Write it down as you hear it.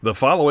The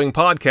following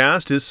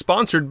podcast is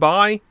sponsored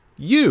by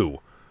you.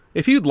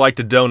 If you'd like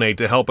to donate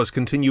to help us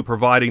continue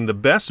providing the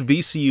best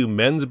VCU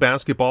men's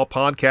basketball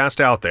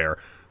podcast out there,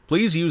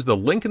 please use the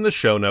link in the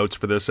show notes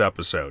for this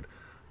episode.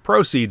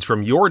 Proceeds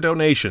from your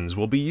donations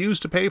will be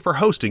used to pay for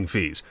hosting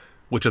fees,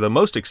 which are the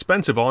most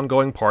expensive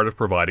ongoing part of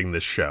providing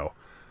this show.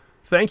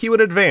 Thank you in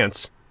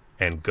advance,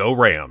 and go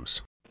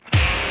Rams!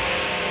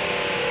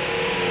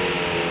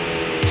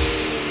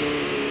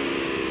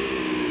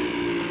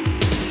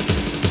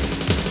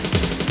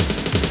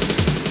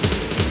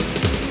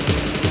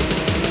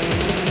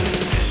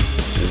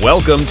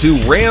 Welcome to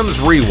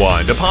Rams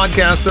Rewind, a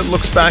podcast that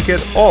looks back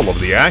at all of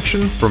the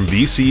action from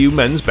VCU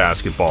men's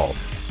basketball.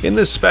 In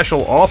this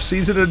special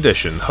off-season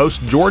edition,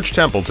 host George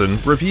Templeton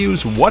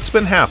reviews what's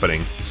been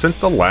happening since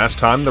the last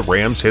time the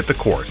Rams hit the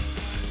court.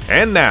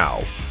 And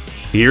now,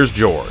 here's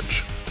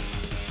George.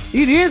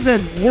 It is a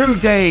new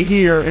day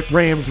here at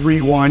Rams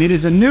Rewind. It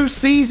is a new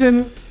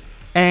season,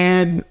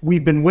 and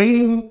we've been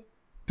waiting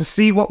to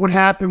see what would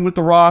happen with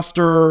the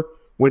roster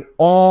when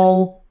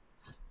all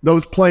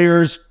those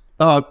players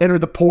enter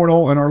the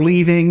portal and are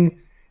leaving,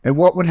 and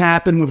what would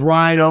happen with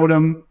Ryan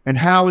Odom and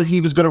how he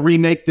was going to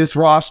remake this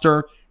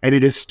roster. And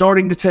it is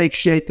starting to take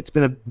shape. It's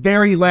been a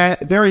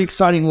very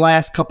exciting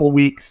last couple of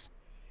weeks.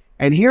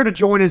 And here to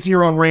join us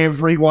here on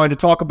Rams Rewind to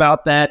talk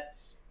about that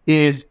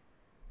is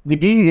the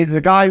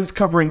guy who's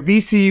covering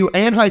VCU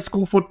and high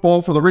school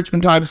football for the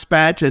Richmond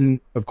Times-Dispatch. And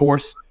of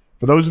course,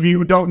 for those of you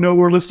who don't know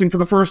who are listening for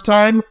the first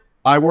time,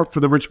 I worked for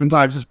the Richmond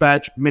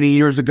Times-Dispatch many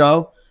years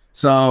ago.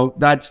 So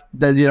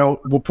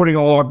we're putting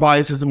all our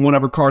biases and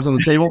whatever cards on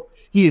the table.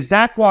 He is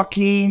Zach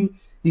Joachim.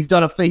 He's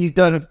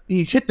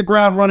hit the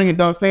ground running and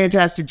done a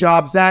fantastic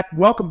job. Zach,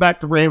 welcome back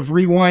to Rams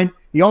Rewind.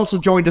 He also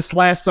joined us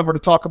last summer to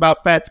talk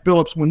about Fats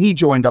Billups when he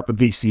joined up at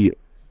VCU.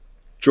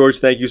 George,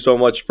 thank you so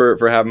much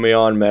for having me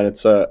on, man.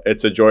 It's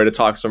a joy to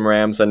talk some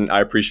Rams, and I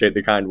appreciate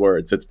the kind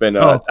words. It's been,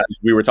 as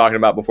we were talking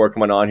about before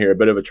coming on here, a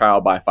bit of a trial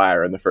by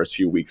fire in the first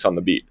few weeks on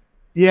the beat.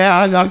 Yeah,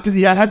 I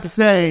have to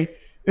say,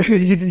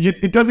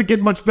 it doesn't get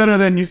much better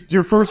than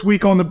your first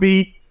week on the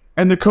beat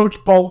and the coach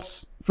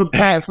bolts for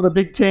the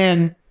Big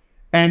Ten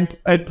and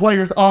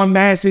players en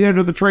masse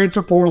enter the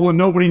transfer portal and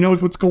nobody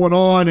knows what's going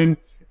on and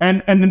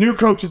the new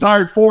coach is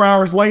hired 4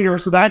 hours later.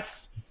 So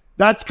that's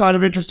kind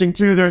of interesting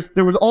too.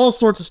 There was all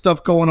sorts of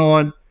stuff going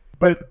on,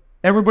 but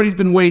everybody's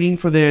been waiting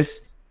for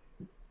this.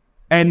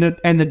 And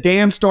the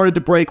dam started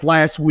to break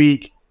last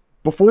week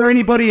before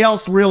anybody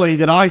else really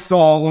that I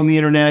saw on the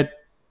internet.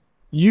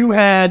 You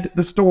had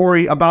the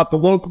story about the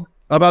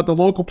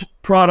local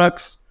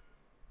products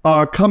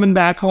coming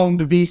back home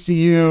to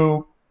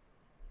VCU.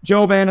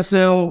 Joe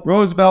Vanisile,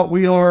 Roosevelt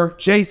Wheeler,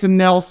 Jason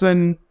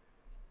Nelson.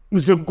 It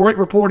was a great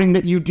reporting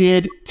that you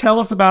did.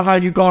 Tell us about how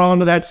you got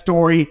onto that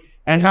story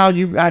and how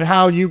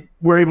you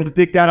were able to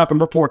dig that up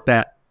and report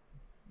that.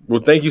 Well,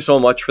 thank you so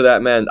much for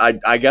that, man.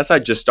 I guess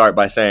I'd just start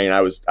by saying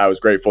I was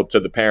grateful to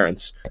the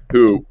parents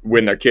who,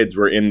 when their kids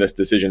were in this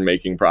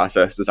decision-making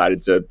process, decided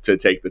to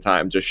take the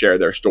time to share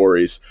their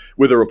stories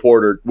with a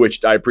reporter,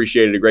 which I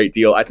appreciated a great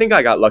deal. I think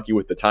I got lucky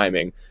with the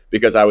timing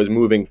because I was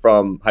moving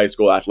from high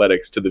school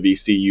athletics to the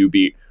VCU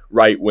beat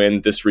right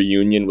when this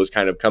reunion was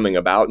kind of coming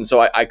about. And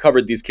so I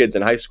covered these kids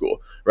in high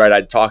school, right?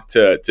 I'd talked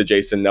to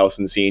Jason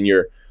Nelson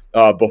Sr.,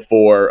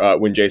 before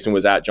when Jason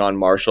was at John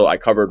Marshall. I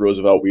covered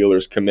Roosevelt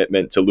Wheeler's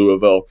commitment to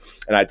Louisville,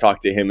 and I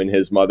talked to him and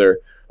his mother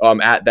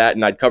at that,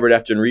 and I'd covered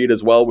Efton Reed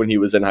as well when he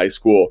was in high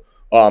school.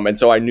 And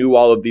so I knew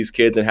all of these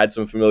kids and had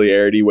some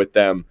familiarity with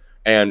them,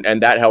 and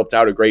that helped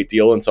out a great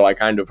deal. And so I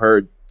kind of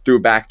heard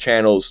through back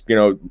channels,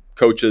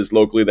 coaches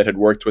locally that had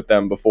worked with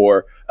them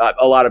before,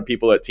 a lot of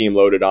people at Team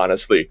Loaded,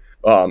 honestly,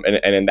 and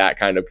in that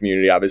kind of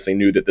community obviously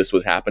knew that this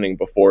was happening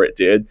before it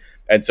did.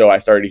 And so I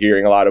started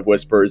hearing a lot of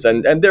whispers,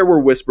 and there were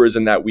whispers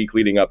in that week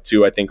leading up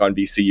to, I think, on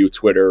VCU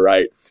Twitter,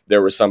 right?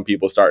 There were some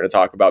people starting to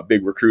talk about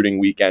big recruiting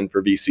weekend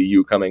for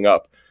VCU coming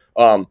up.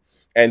 And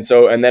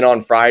then on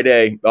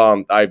Friday,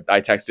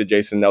 I texted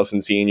Jason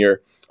Nelson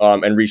Sr.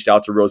 And reached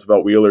out to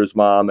Roosevelt Wheeler's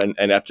mom and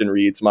Efton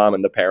Reed's mom,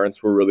 and the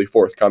parents were really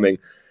forthcoming.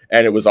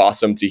 And it was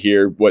awesome to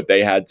hear what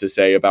they had to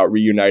say about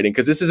reuniting,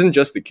 because this isn't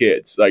just the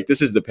kids. Like, this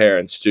is the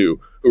parents, too,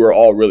 who are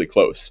all really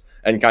close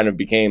and kind of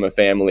became a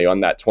family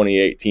on that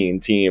 2018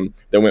 team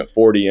that went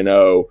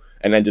 40-0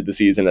 and ended the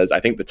season as, I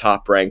think, the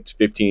top-ranked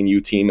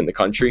 15U team in the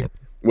country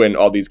when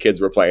all these kids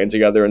were playing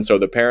together. And so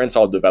the parents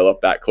all developed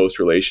that close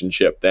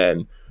relationship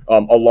then,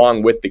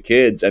 along with the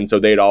kids. And so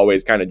they'd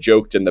always kind of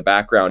joked in the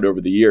background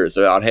over the years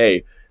about,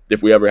 hey,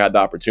 if we ever had the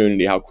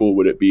opportunity, how cool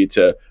would it be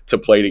to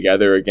play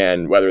together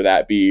again, whether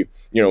that be,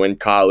 in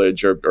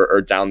college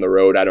or down the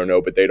road, I don't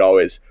know, but they'd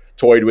always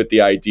toyed with the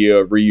idea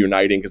of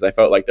reuniting because I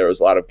felt like there was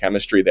a lot of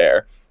chemistry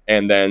there.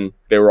 And then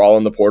they were all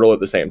in the portal at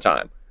the same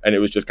time. And it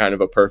was just kind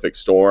of a perfect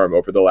storm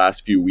over the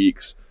last few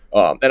weeks.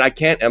 And I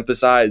can't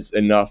emphasize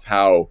enough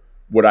how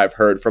what I've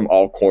heard from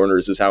all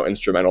corners is how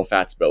instrumental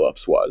Fats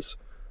Billups was.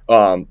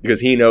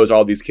 Because he knows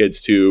all these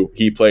kids too.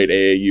 He played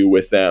AAU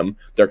with them.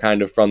 They're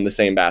kind of from the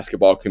same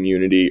basketball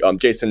community.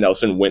 Jason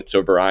Nelson went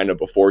to Verina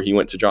before he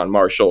went to John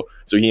Marshall,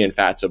 so he and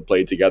Fats have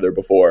played together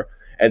before.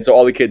 And so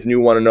all the kids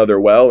knew one another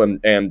well,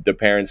 and the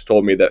parents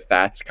told me that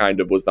Fats kind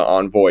of was the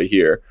envoy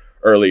here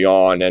early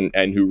on,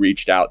 and who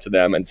reached out to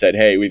them and said,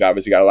 hey, we've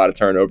obviously got a lot of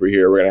turnover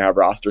here. We're going to have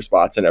roster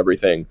spots and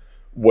everything.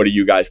 What do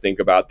you guys think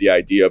about the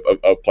idea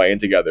of playing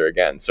together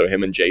again? So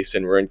him and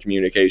Jason were in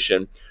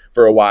communication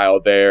for a while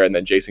there, and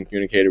then Jason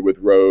communicated with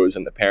Rose,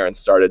 and the parents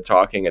started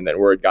talking, and then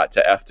word got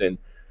to Efton.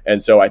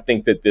 And so I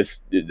think that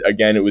this,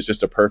 again, it was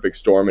just a perfect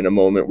storm in a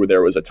moment where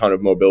there was a ton of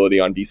mobility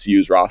on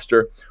VCU's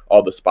roster.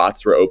 All the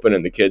spots were open,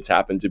 and the kids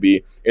happened to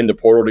be in the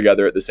portal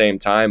together at the same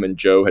time, and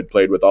Joe had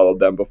played with all of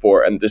them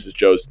before. And this is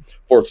Joe's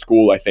fourth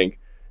school, I think,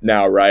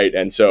 now, right?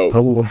 And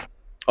so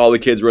all the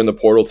kids were in the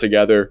portal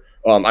together.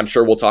 I'm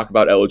sure we'll talk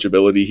about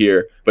eligibility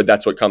here, but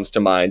that's what comes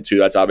to mind too.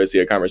 That's obviously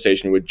a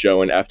conversation with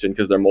Joe and Efton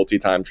because they're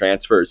multi-time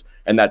transfers,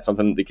 and that's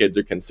something that the kids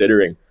are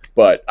considering.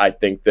 But I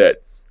think that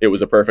it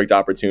was a perfect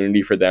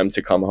opportunity for them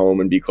to come home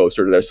and be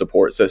closer to their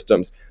support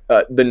systems.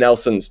 The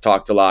Nelsons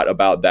talked a lot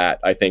about that,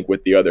 I think,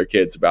 with the other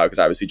kids about, because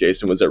obviously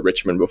Jason was at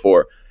Richmond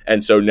before,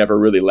 and so never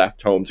really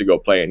left home to go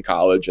play in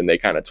college. And they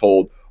kind of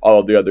told all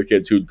of the other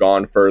kids who'd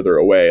gone further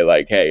away,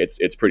 like, hey,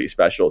 it's pretty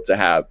special to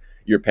have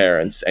your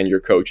parents and your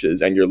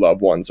coaches and your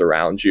loved ones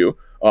around you.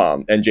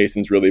 And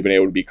Jason's really been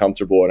able to be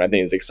comfortable, and I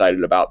think is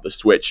excited about the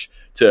switch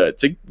to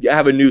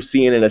have a new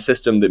scene in a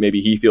system that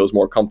maybe he feels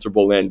more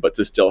comfortable in, but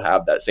to still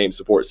have that same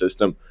support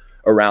system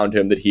around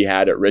him that he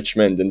had at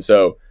Richmond. And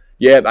so,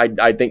 yeah,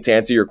 I think to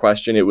answer your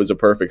question, it was a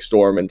perfect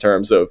storm in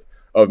terms of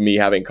me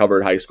having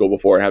covered high school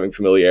before and having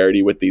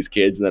familiarity with these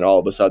kids. And then all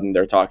of a sudden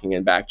they're talking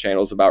in back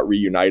channels about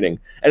reuniting.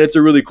 And it's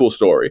a really cool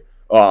story.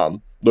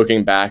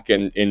 Looking back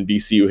in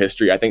VCU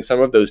history, I think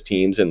some of those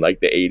teams in like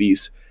the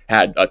 80s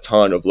had a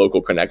ton of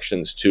local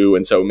connections too.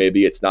 And so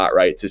maybe it's not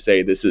right to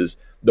say this is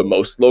the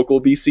most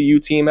local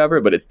VCU team ever,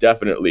 but it's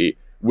definitely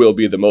will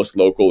be the most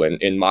local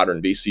in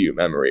modern VCU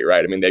memory,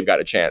 right? I mean, they've got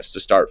a chance to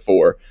start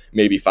 4,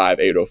 maybe 5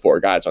 804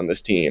 guys on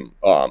this team.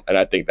 And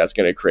I think that's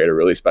going to create a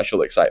really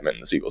special excitement in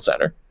the Siegel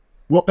Center.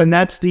 Well, and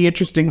that's the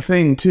interesting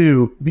thing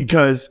too,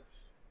 because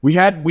we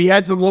had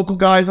some local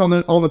guys on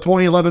the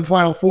 2011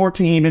 Final Four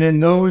team, and in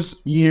those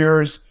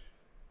years,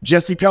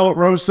 Jesse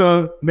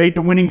Pellet-Rosa made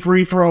the winning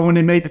free throw and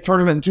they made the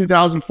tournament in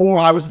 2004.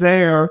 I was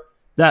there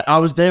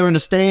in the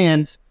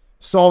stands,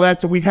 saw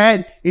that. So we've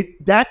had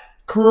it. That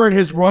current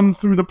has run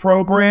through the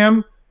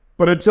program,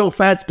 but until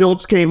Fats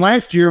Billups came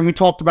last year, and we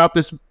talked about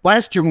this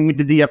last year when we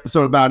did the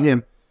episode about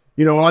him.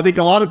 You know, I think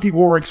a lot of people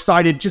were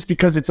excited just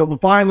because it's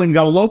finally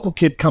got a local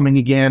kid coming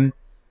again.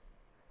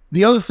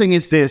 The other thing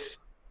is this.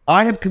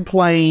 I have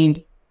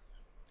complained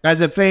as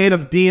a fan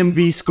of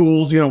DMV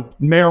schools, you know,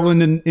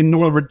 Maryland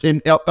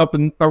and up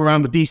and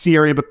around the DC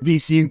area, but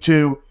VCU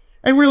too,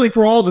 and really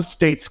for all the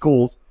state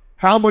schools,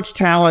 how much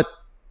talent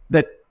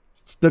that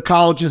the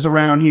colleges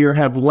around here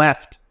have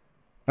let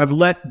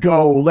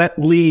go, let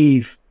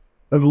leave,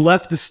 have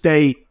left the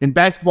state in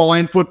basketball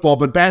and football.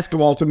 But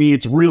basketball, to me,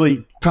 it's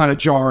really kind of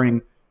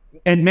jarring,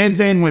 and men's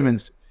and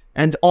women's,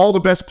 and all the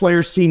best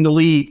players seem to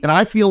leave. And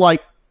I feel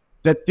like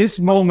that this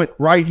moment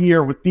right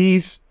here with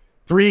these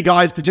 3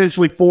 guys,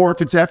 potentially 4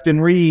 if it's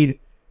Efton Reed,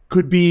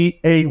 could be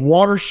a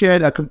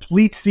watershed, a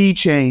complete sea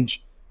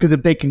change. Because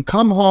if they can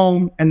come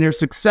home and they're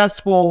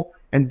successful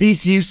and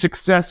VCU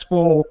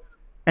successful,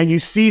 and you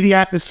see the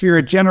atmosphere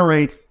it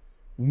generates,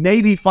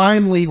 maybe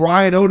finally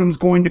Ryan Odom's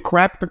going to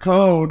crack the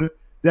code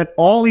that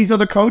all these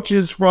other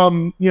coaches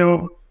from, you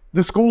know,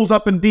 the schools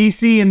up in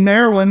DC and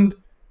Maryland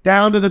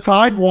down to the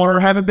Tidewater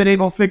haven't been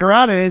able to figure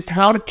out, is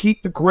how to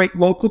keep the great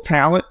local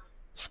talent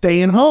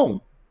staying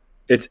home.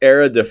 It's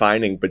era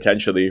defining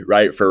potentially,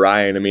 right, for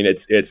Ryan. I mean,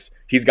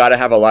 he's got to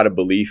have a lot of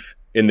belief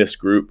in this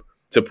group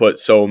to put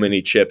so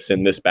many chips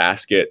in this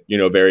basket, you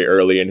know, very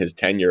early in his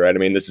tenure, right? I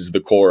mean, this is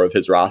the core of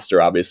his roster.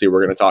 Obviously,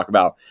 we're going to talk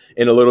about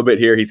in a little bit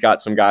here. He's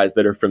got some guys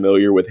that are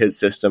familiar with his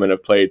system and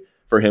have played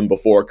for him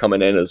before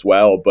coming in as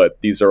well.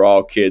 But these are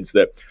all kids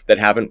that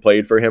haven't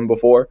played for him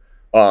before,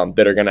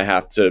 that are going to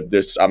have to,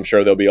 I'm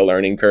sure there'll be a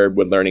learning curve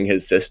with learning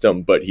his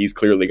system, but he's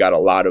clearly got a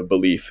lot of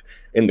belief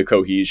in the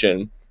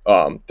cohesion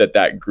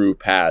that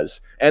group has,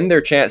 and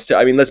their chance to,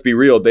 I mean, let's be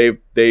real,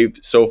 they've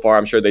so far,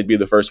 I'm sure they'd be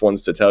the first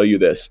ones to tell you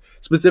this,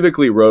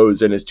 specifically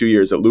Rose in his 2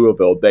 years at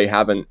Louisville, they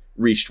haven't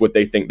reached what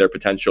they think their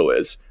potential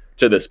is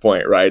to this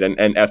point, right? And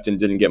Efton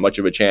didn't get much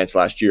of a chance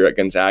last year at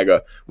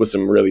Gonzaga with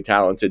some really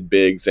talented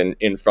bigs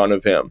in front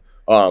of him.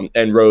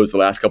 And Rose the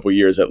last couple of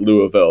years at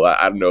Louisville.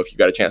 I don't know if you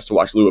got a chance to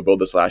watch Louisville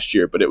this last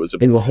year, but it was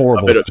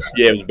horrible.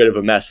 It was a bit of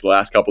a mess the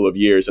last couple of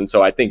years. And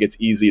so I think it's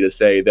easy to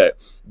say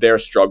that their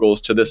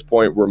struggles to this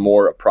point were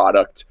more a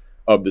product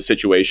of the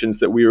situations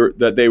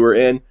that they were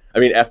in. I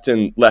mean,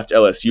 Efton left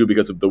LSU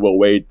because of the Will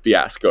Wade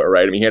fiasco,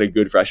 right? I mean, he had a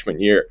good freshman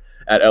year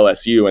at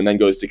LSU and then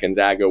goes to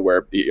Gonzaga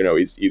where, you know,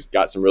 he's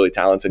got some really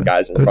talented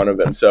guys in front of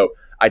him. So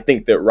I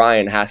think that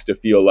Ryan has to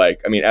feel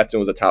like, I mean, Efton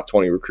was a top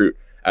 20 recruit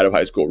out of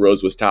high school.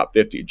 Rose was top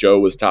 50. Joe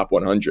was top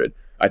 100.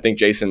 I think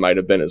Jason might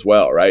have been as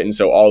well, right? And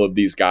so all of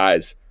these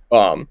guys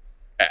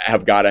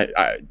have got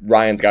to,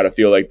 Ryan's got to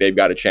feel like they've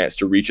got a chance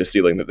to reach a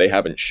ceiling that they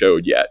haven't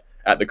showed yet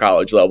at the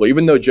college level,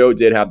 even though Joe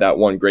did have that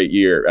one great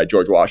year at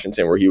George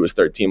Washington where he was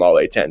third team all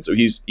A10. So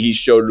he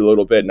showed a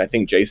little bit, and I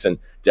think Jason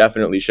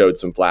definitely showed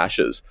some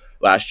flashes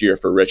last year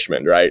for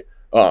Richmond, right?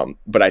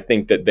 But I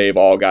think that they've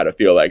all got to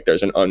feel like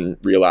there's an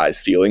unrealized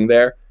ceiling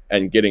there,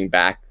 and getting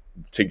back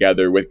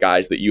together with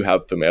guys that you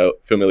have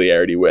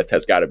familiarity with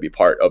has got to be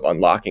part of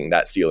unlocking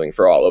that ceiling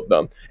for all of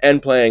them,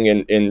 and playing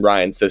in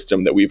Ryan's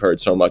system that we've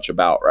heard so much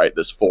about, right?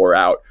 This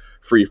 4-out,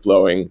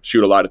 free-flowing,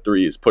 shoot a lot of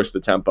threes, push the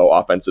tempo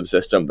offensive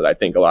system that I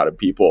think a lot of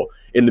people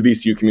in the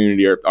VCU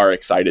community are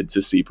excited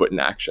to see put in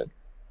action.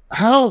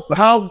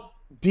 How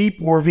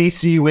deep were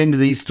VCU into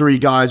these three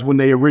guys when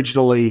they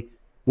originally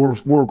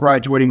were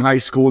graduating high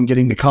school and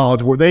getting to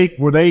college? Were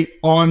they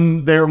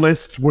on their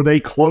lists? Were they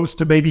close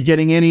to maybe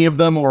getting any of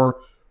them,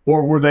 or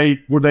were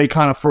they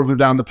kind of further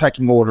down the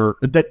pecking order?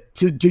 That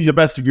to the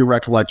best of your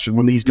recollection,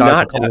 when these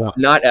guys were coming up?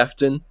 Not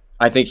Efton.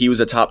 I think he was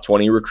a top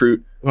 20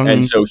 recruit,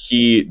 and so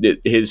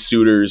his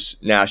suitors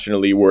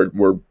nationally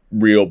were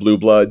real blue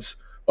bloods,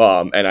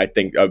 and I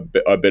think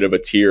a bit of a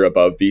tier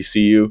above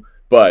VCU.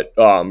 But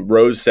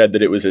Rose said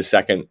that it was his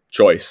second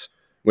choice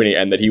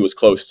and that he was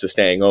close to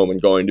staying home and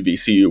going to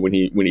VCU when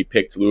he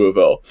picked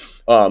Louisville.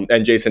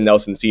 And Jason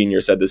Nelson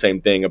Sr. said the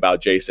same thing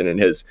about Jason and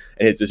his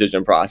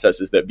decision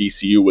process, is that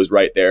VCU was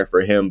right there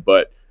for him,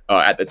 but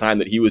at the time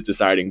that he was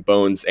deciding,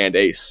 Bones and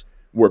Ace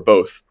were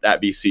both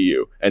at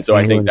VCU. And so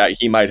I think that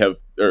he might have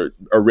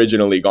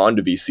originally gone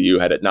to VCU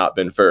had it not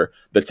been for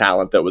the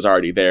talent that was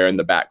already there in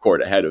the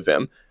backcourt ahead of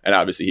him. And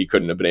obviously he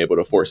couldn't have been able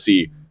to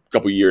foresee a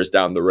couple years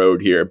down the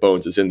road here,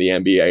 Bones is in the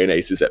NBA and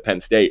Ace is at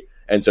Penn State.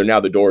 And so now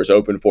the door is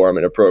open for him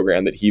in a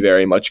program that he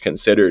very much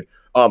considered.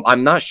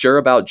 I'm not sure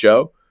about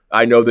Joe.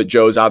 I know that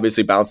Joe's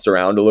obviously bounced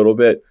around a little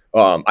bit.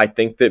 I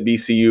think that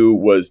VCU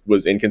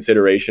was in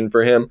consideration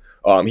for him.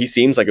 He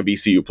seems like a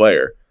VCU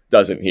player,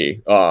 doesn't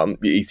he?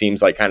 He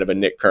seems like kind of a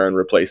Nick Kern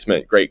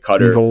replacement, great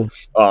cutter,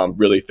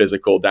 really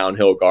physical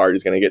downhill guard.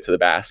 He's going to get to the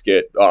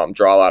basket,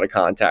 draw a lot of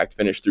contact,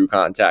 finish through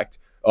contact.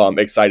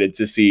 Excited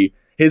to see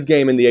his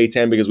game in the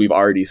A10 because we've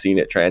already seen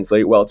it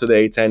translate well to the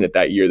A10. At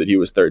that year that he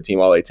was third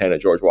team all A10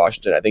 at George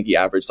Washington, I think he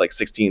averaged like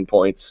 16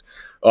 points.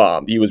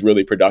 He was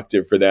really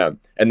productive for them,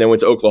 and then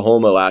went to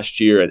Oklahoma last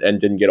year and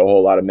didn't get a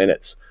whole lot of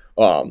minutes.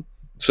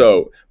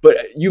 But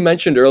you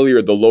mentioned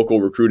earlier the local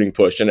recruiting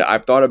push, and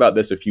I've thought about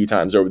this a few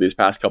times over these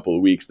past couple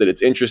of weeks, that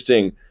it's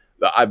interesting.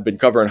 I've been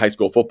covering high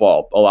school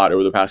football a lot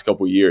over the past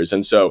couple of years,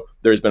 and so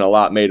there's been a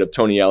lot made of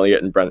Tony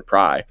Elliott and Brent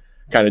Pry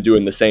kind of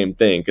doing the same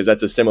thing, because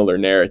that's a similar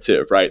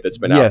narrative, right, that's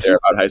been out there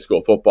about high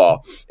school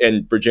football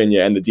in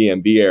Virginia and the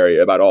DMV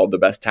area, about all the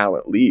best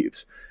talent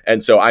leaves.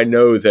 And so I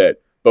know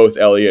that both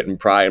Elliott and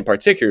Pry, and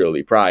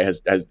particularly Pry,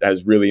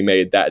 has really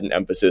made that an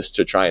emphasis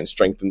to try and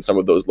strengthen some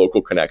of those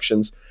local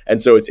connections.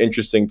 And so it's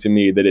interesting to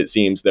me that it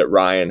seems that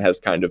Ryan has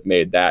kind of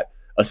made that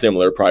a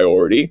similar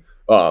priority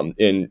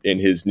in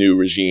his new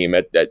regime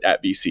at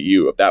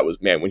VCU. If that was,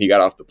 man, when he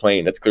got off the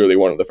plane, that's clearly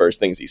one of the first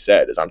things he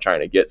said, is I'm trying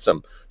to get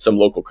some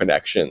local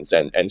connections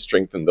and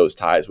strengthen those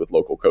ties with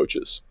local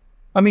coaches.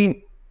 I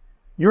mean,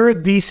 you're at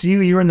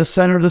VCU, you're in the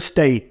center of the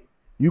state.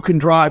 You can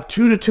drive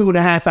 2 to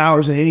 2.5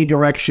 hours in any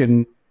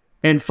direction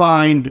and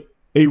find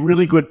a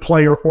really good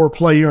player or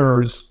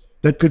players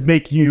that could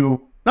make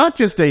you not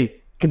just a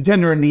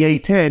contender in the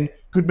A10,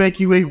 could make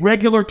you a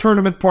regular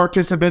tournament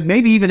participant,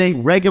 maybe even a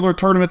regular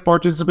tournament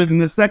participant in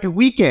the second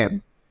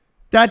weekend.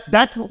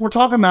 That's what we're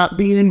talking about,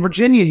 being in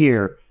Virginia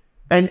here.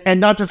 And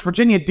not just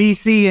Virginia,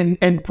 DC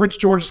and Prince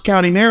George's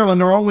County,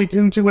 Maryland are only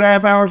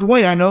 2.5 hours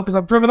away. I know, because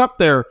I've driven up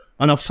there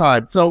enough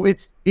time. So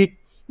if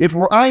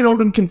Ryan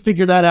Odom can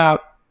figure that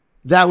out,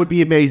 that would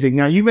be amazing.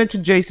 Now, you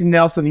mentioned Jason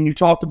Nelson, and you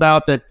talked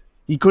about that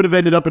he could have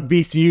ended up at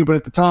VCU, but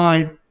at the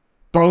time,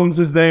 Bones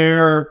is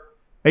there,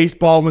 Ace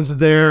Baldwin's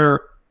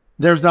there.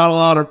 There's not a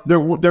lot of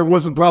there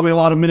wasn't probably a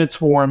lot of minutes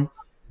for him.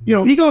 You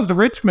know, he goes to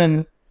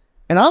Richmond,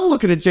 and I'm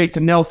looking at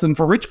Jason Nelson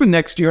for Richmond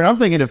next year, and I'm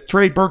thinking if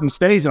Trey Burton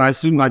stays, and I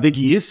think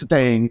he is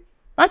staying,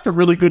 that's a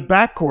really good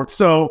backcourt.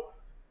 So,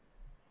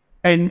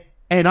 and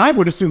I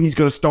would assume he's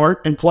going to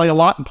start and play a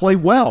lot and play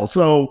well.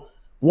 So,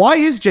 why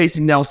is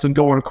Jason Nelson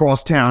going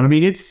across town? I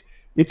mean,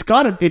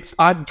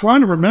 I'm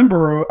trying to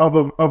remember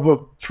of a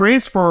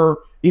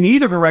transfer in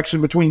either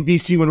direction between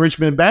VCU and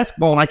Richmond in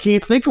basketball, and I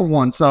can't think of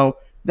one. So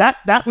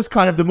that was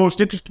kind of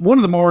one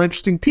of the more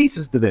interesting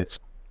pieces to this.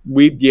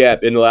 In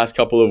the last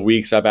couple of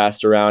weeks, I've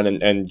asked around,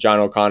 and John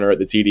O'Connor at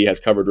the TD has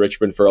covered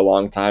Richmond for a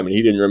long time, and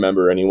he didn't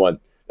remember anyone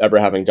ever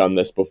having done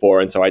this before.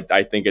 And so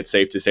I think it's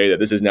safe to say that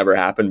this has never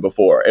happened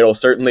before. It'll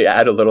certainly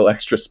add a little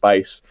extra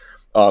spice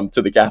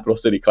to the Capital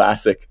City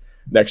Classic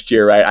next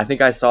year, right? I think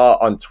I saw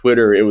on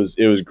Twitter, it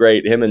was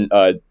great. Him and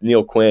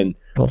Neil Quinn,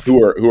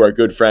 who are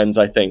good friends,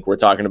 I think, we're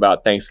talking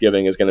about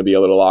Thanksgiving is going to be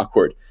a little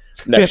awkward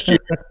next year.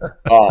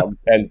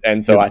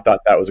 And so I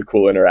thought that was a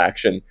cool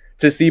interaction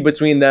to see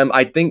between them.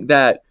 I think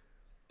that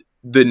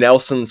the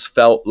Nelsons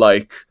felt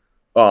like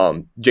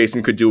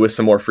Jason could do with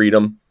some more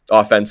freedom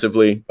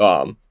offensively.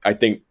 I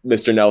think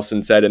Mr.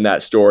 Nelson said in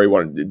that story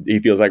he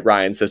feels like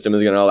Ryan's system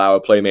is going to allow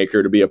a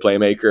playmaker to be a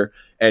playmaker,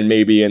 and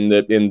maybe in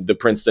the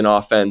Princeton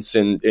offense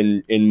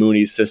in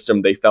Mooney's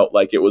system they felt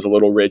like it was a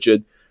little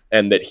rigid,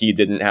 and that he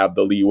didn't have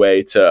the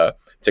leeway to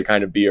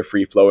kind of be a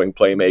free flowing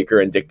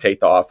playmaker and dictate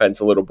the offense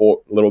a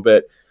little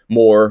bit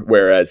more.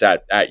 Whereas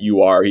at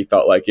UR he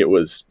felt like it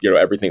was,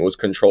 everything was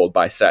controlled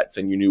by sets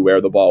and you knew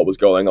where the ball was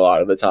going a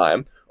lot of the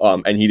time,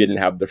 and he didn't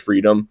have the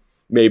freedom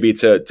maybe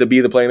to be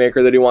the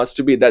playmaker that he wants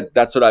to be.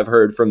 That's what I've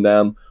heard from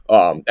them.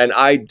 And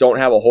I don't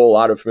have a whole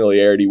lot of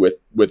familiarity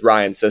with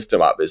Ryan's system,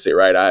 obviously,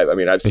 right?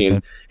 I've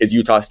seen his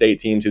Utah State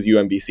teams, his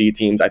UMBC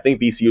teams. I think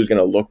VCU is going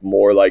to look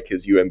more like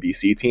his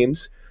UMBC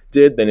teams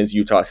did than his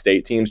Utah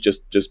State teams,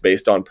 just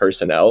based on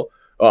personnel.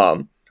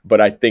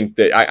 But I think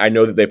that I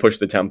know that they push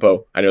the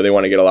tempo. I know they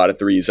want to get a lot of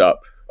threes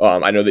up.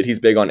 I know that he's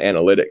big on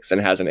analytics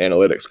and has an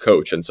analytics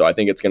coach. And so I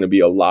think it's going to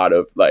be a lot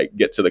of like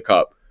get to the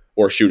cup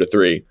or shoot a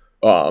three.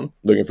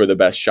 Looking for the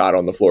best shot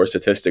on the floor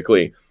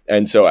statistically.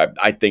 And so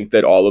I think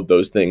that all of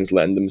those things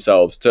lend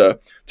themselves to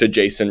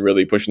Jason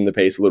really pushing the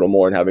pace a little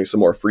more and having some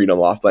more freedom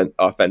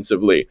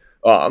offensively.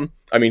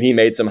 He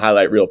made some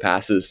highlight reel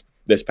passes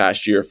this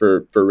past year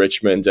for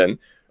Richmond, and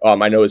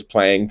I know his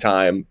playing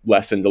time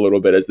lessened a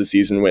little bit as the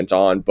season went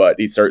on, but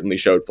he certainly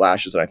showed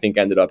flashes, and I think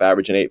ended up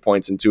averaging 8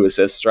 points and 2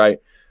 assists, right?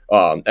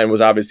 And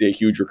was obviously a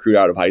huge recruit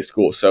out of high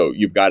school. So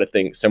you've got to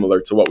think, similar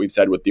to what we've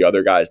said with the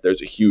other guys,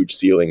 there's a huge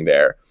ceiling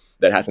there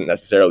that hasn't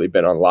necessarily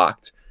been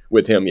unlocked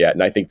with him yet.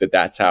 And I think that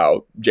that's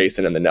how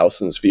Jason and the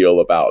Nelsons feel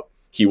about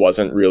he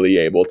wasn't really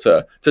able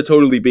to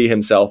totally be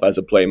himself as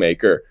a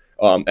playmaker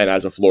and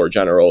as a floor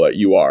general at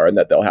UR, and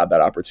that they'll have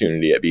that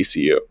opportunity at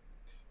VCU.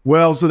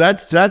 Well, so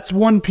that's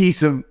one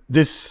piece of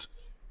this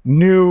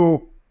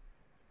new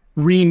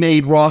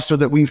remade roster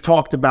that we've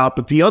talked about.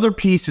 But the other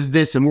piece is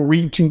this, and we're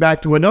reaching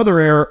back to another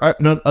era.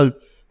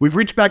 We've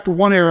reached back to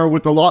one era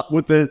with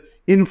the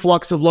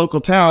influx of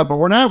local talent, but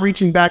we're now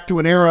reaching back to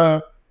an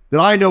era that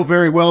I know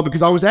very well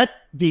because I was at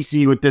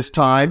VCU at this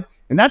time,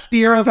 and that's the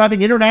era of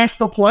having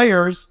international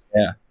players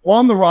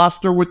on the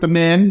roster with the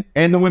men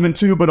and the women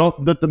too,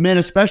 but the men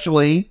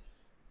especially,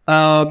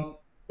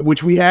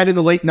 which we had in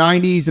the late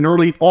 90s and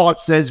early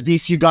aughts as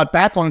VCU got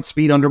back on its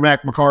feet under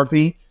Mac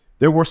McCarthy.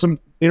 There were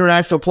some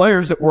international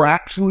players that were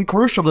absolutely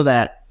crucial to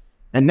that.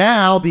 And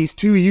now these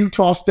 2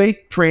 Utah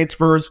State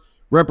transfers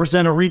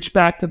represent a reach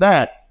back to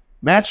that.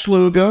 Matt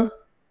Schluga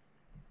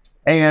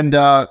and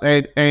now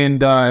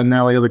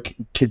the other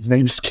kid's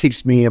name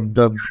escapes me. I'm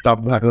going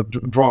to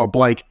draw a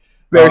blank.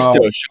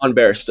 Sean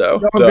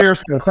Bairstow.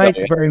 Bairstow, thank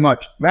you very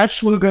much. Matt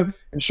Schluga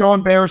and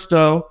Sean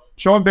Bairstow.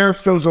 Sean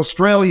Bairstow's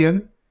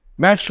Australian.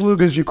 Matt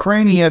Schluga's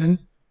Ukrainian.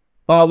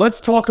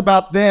 Let's talk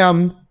about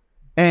them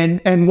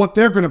and what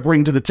they're going to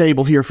bring to the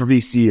table here for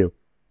VCU.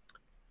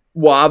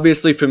 Well,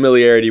 obviously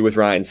familiarity with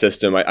Ryan's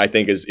system, I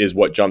think is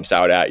what jumps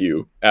out at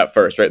you at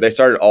first, right? They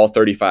started all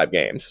 35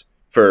 games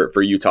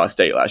for Utah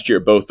State last year,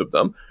 both of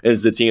them. This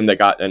is the team that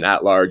got an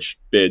at-large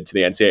bid to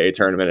the NCAA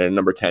tournament and a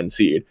number 10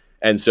 seed.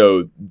 And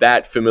so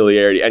that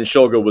familiarity, and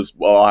Shulga was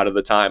a lot of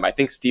the time, I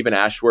think Stephen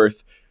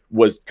Ashworth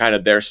was kind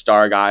of their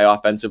star guy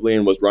offensively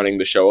and was running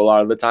the show a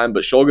lot of the time,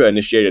 but Shulga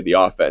initiated the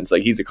offense.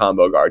 Like, he's a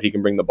combo guard. He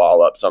can bring the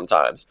ball up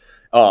sometimes.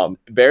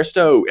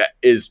 Bairstow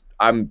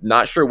I'm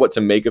not sure what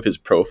to make of his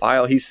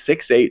profile. He's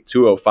 6'8",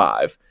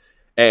 205.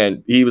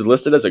 And he was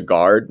listed as a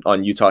guard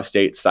on Utah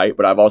State's site,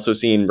 but I've also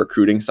seen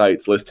recruiting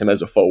sites list him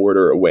as a forward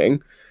or a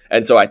wing.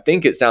 And so I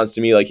think it sounds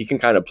to me like he can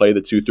kind of play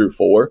the 2 through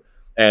 4,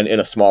 and in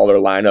a smaller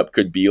lineup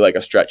could be like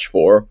a stretch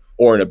 4,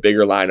 or in a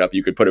bigger lineup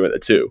you could put him at the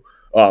 2.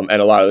 And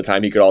a lot of the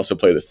time he could also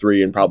play the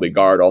 3 and probably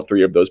guard all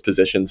 3 of those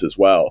positions as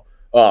well.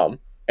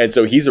 And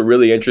so he's a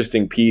really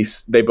interesting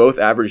piece. They both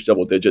averaged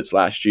double digits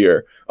last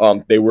year.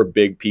 They were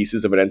big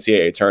pieces of an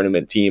NCAA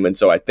tournament team. And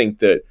so I think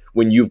that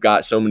when you've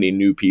got so many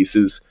new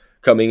pieces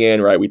coming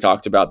in, right, we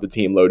talked about the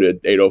team loaded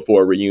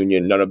 804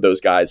 reunion. None of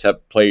those guys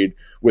have played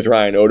with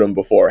Ryan Odom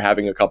before.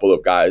 Having a couple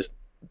of guys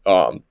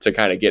to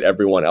kind of get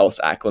everyone else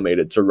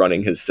acclimated to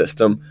running his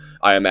system,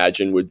 I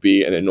imagine would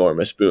be an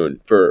enormous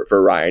boon for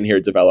Ryan here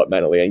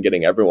developmentally and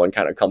getting everyone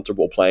kind of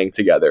comfortable playing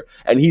together.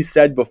 And he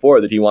said before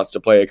that he wants to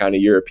play a kind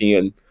of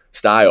European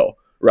style,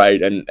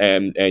 right?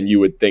 And you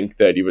would think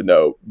that even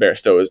though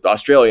Bairstow is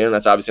Australian,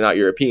 that's obviously not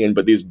European,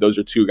 but those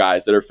are 2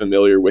 guys that are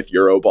familiar with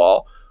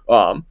Euroball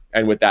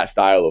and with that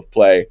style of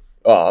play,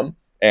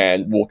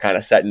 and will kind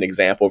of set an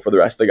example for the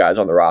rest of the guys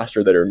on the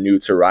roster that are new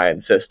to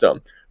Ryan's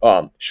system.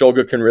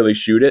 Shulga can really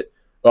shoot it.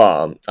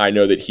 I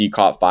know that he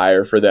caught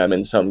fire for them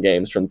in some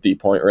games from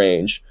 3-point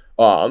range.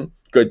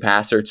 Good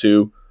passer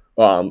too.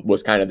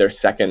 Was kind of their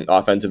second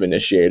offensive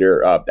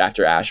initiator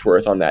after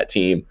Ashworth on that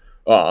team.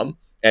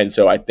 And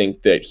so I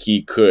think that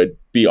he could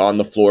be on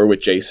the floor with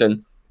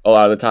Jason a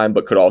lot of the time,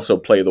 but could also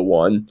play the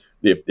 1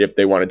 if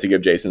they wanted to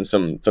give Jason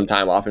some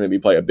time off and maybe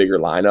play a bigger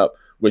lineup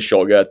with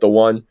Shulga at the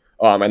 1.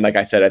 And like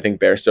I said, I think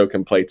Bairstow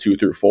can play 2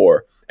 through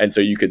 4. And so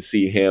you could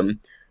see him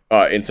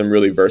in some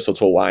really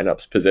versatile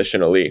lineups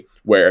positionally,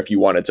 where if you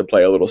wanted to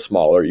play a little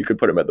smaller, you could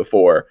put him at the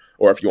 4.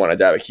 Or if you wanted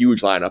to have a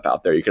huge lineup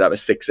out there, you could have a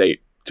 6'8",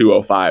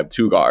 205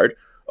 two guard.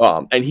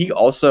 And he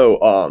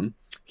also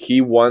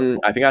he won.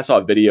 I think I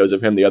saw videos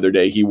of him the other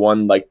day. He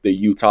won like the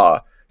Utah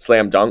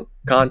slam dunk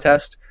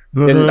contest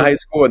in high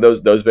school, and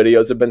those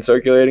videos have been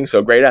circulating.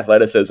 So great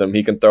athleticism.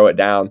 He can throw it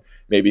down.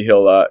 Maybe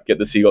he'll get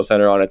the Siegel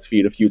Center on its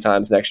feet a few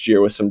times next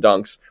year with some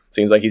dunks.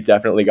 Seems like he's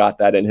definitely got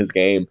that in his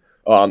game.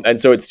 And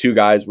so it's two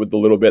guys with the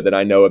little bit that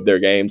I know of their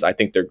games. I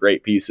think they're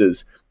great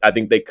pieces. I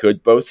think they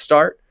could both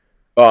start.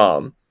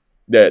 That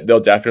there'll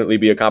definitely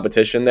be a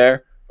competition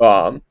there.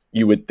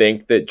 You would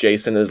think that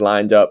Jason is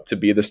lined up to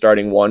be the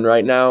starting one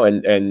right now,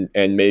 and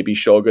maybe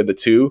Shulga the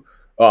two.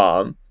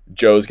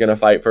 Joe's going to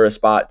fight for a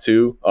spot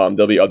too.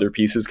 There'll be other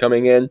pieces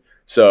coming in.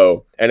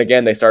 So, and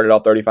again, they started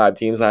all 35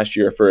 teams last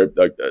year for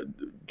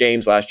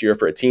games last year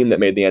for a team that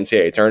made the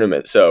NCAA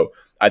tournament. So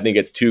I think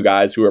it's two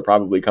guys who are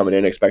probably coming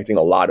in expecting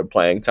a lot of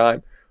playing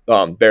time.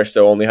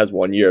 Bairstow only has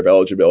 1 year of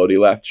eligibility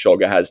left.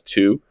 Shulga has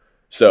 2.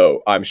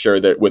 So I'm sure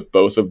that with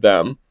both of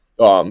them,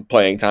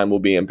 playing time will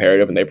be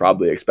imperative, and they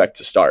probably expect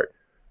to start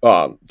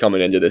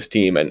coming into this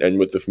team. And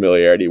with the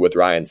familiarity with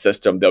Ryan's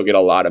system, they'll get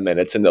a lot of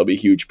minutes and they'll be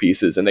huge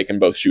pieces, and they can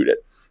both shoot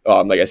it.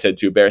 Like I said,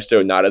 too,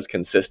 Bairstow not as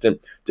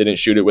consistent, didn't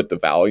shoot it with the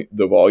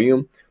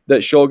volume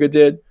that Shulga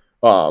did,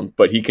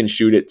 but he can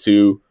shoot it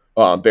too.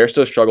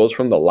 Bairstow struggles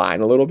from the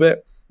line a little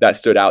bit. That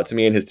stood out to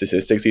me in his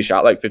statistics. He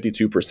shot like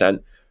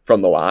 52%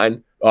 from the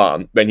line.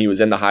 And he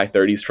was in the high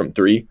 30s from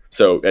 3.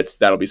 So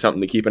that'll be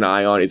something to keep an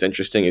eye on. He's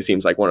interesting. He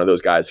seems like one of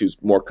those guys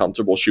who's more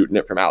comfortable shooting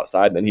it from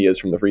outside than he is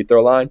from the free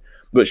throw line.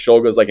 But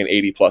Shulga's like an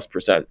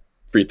 80+%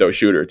 free throw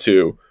shooter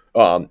too.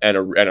 And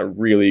a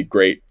really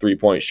great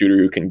 3-point shooter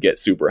who can get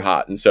super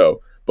hot. And so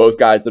both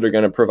guys that are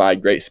going to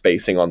provide great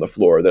spacing on the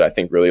floor that I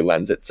think really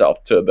lends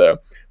itself to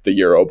the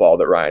Euro ball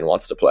that Ryan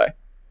wants to play.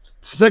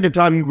 It's the second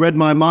time you read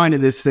my mind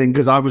in this thing,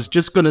 because I was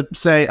just going to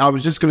say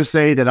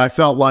that I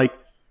felt like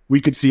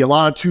we could see a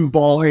lot of 2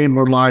 ball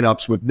handler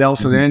lineups with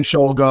Nelson and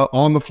Shulga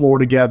on the floor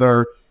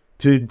together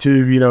to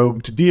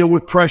deal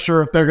with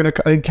pressure if they're going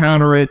to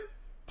encounter it,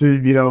 to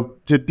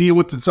deal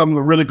with some of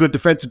the really good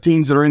defensive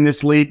teams that are in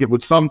this league that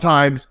would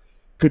sometimes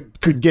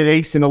could get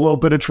Ace in a little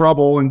bit of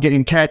trouble and get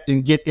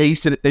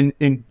Ace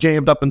and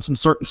jammed up in some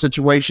certain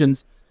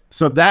situations.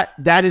 So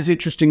that is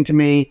interesting to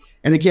me.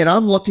 And again,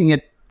 I'm looking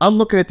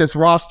at this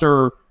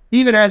roster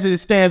even as it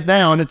stands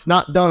now, and it's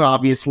not done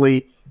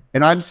obviously,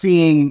 and I'm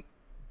seeing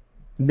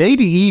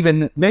maybe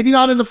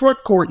not in the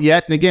front court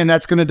yet. And again,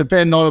 that's going to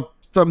depend on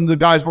some of the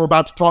guys we're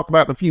about to talk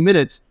about in a few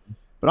minutes.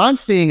 But I'm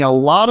seeing a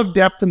lot of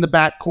depth in the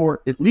backcourt,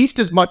 at least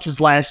as much as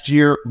last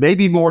year,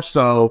 maybe more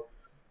so.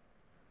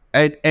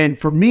 And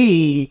for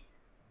me,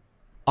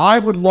 I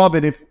would love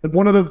it if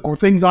one of the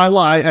things I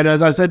like, and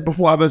as I said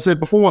before on this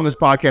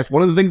podcast,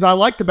 one of the things I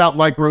liked about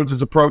Mike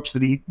Rhodes' approach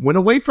that he went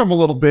away from a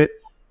little bit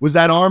was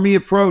that Army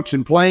approach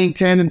and playing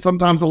 10 and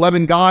sometimes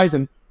 11 guys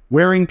and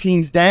wearing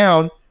teams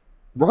down.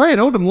 Ryan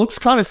Odom looks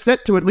kind of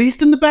set to, at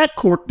least in the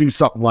backcourt, do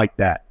something like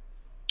that.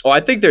 Oh, I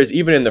think there's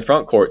even in the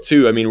front court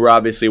too. I mean, we're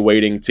obviously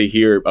waiting to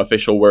hear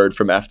official word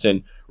from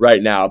Efton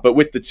right now, but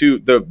with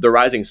the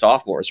rising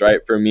sophomores, right?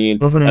 Fermin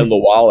and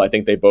Lawal, I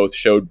think they both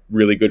showed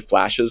really good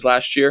flashes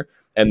last year,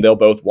 and they'll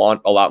both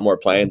want a lot more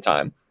playing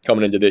time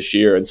coming into this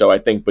year. And so I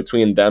think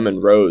between them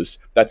and Rose,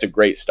 that's a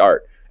great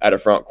start at a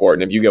front court.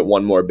 And if you get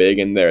one more big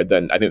in there,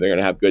 then I think they're going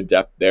to have good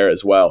depth there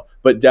as well.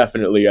 But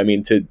definitely, I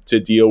mean, to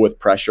deal with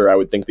pressure, I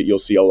would think that you'll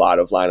see a lot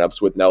of lineups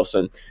with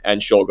Nelson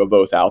and Shulga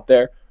both out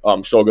there.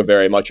 Shulga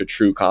very much a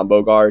true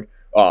combo guard.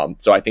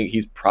 So I think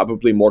he's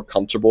probably more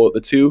comfortable at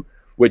the 2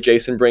 with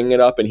Jason bringing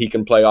it up, and he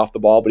can play off the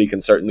ball, but he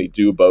can certainly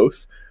do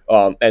both.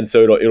 And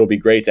so it'll be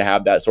great to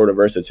have that sort of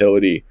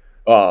versatility.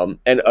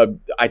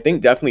 I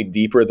think definitely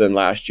deeper than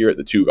last year at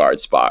the 2 guard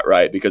spot,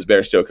 right? Because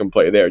Bairstow can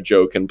play there,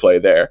 Joe can play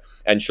there,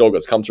 and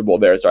Shulga's comfortable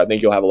there. So I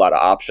think you'll have a lot of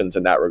options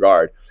in that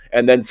regard.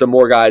 And then some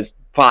more guys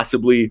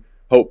possibly,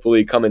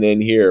 hopefully coming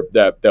in here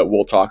that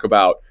we'll talk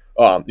about,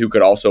 who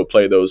could also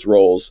play those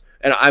roles.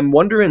 And I'm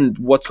wondering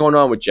what's going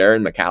on with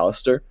Jaron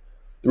McAllister,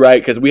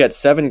 right? Because we had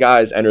 7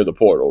 guys enter the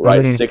portal,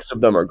 right? 6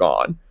 of them are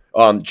gone.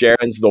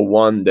 Jaron's the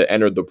one that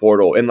entered the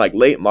portal in like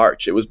late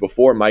March. It was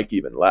before Mike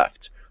even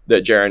left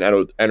that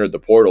Jaron entered the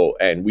portal,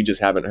 and we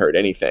just haven't heard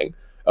anything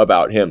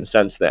about him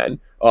since then.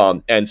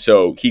 And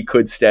so he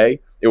could stay.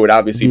 It would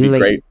obviously be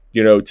great,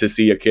 to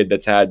see a kid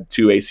that's had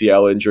 2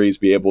 ACL injuries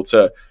be able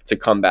to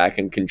come back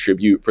and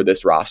contribute for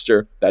this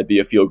roster. That'd be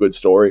a feel-good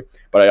story.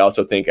 But I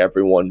also think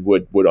everyone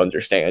would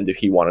understand if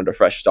he wanted a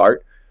fresh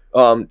start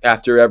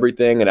after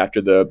everything and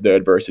after the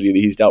adversity that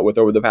he's dealt with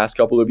over the past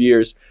couple of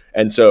years.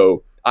 And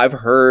so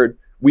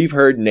we've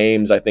heard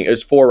names. I think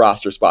there's 4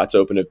 roster spots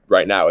open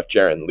right now if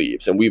Jaron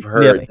leaves, and we've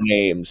heard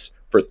names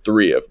for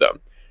 3 of them.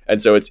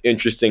 And so it's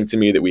interesting to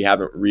me that we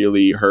haven't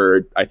really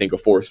heard, I think, a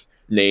 4th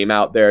name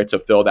out there to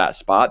fill that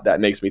spot. That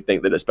makes me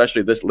think that,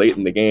 especially this late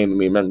in the game, I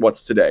mean, man,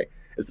 what's today?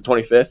 It's the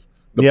 25th.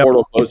 The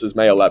portal closes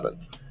May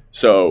 11th.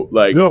 So,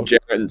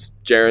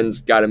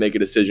 Jaron's got to make a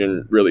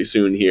decision really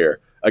soon here.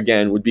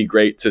 Again, would be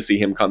great to see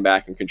him come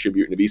back and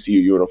contribute in a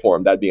VCU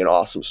uniform. That'd be an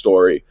awesome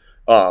story.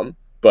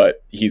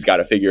 But he's got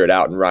to figure it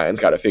out, and Ryan's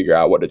got to figure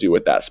out what to do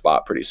with that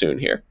spot pretty soon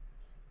here.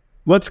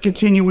 let's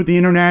continue with the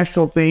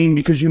international theme,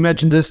 because you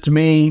mentioned this to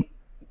me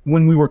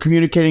when we were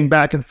communicating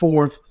back and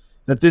forth,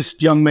 that this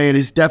young man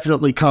is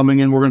definitely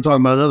coming, and we're going to talk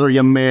about another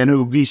young man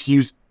who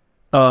VCU's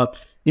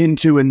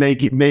into and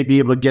may be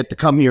able to get to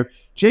come here.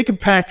 Jacob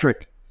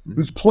Patrick,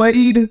 who's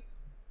played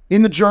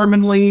in the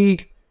German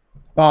league,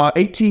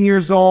 18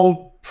 years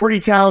old, pretty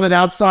talented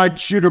outside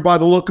shooter by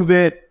the look of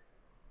it.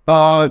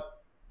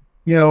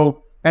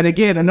 And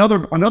again,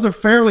 another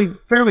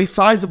fairly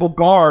sizable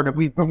guard.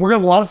 We're going to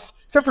have a lot of,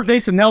 except for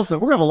Jason Nelson,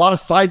 we're going to have a lot of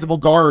sizable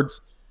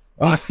guards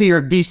here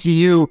at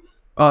VCU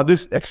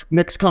this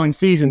next coming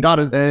season.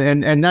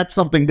 And that's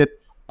something that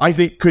I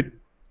think could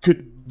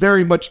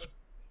very much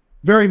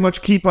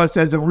keep us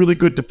as a really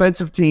good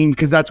defensive team,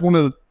 because that's one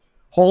of the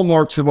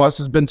hallmarks of us,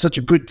 has been such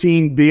a good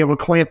team, be able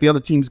to clamp the other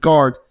team's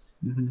guards.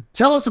 Mm-hmm.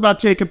 Tell us about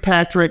Jacob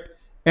Patrick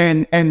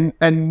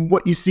and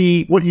what you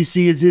see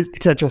as his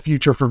potential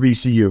future for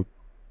VCU.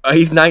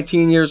 He's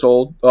 19 years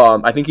old.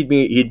 I think he'd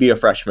be a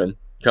freshman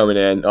coming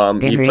in.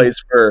 He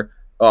plays for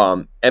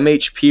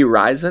MHP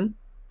Ryzen.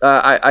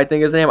 I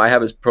think his name. I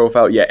have his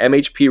profile. Yeah,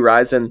 MHP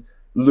Ryzen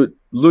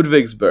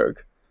Ludwigsburg.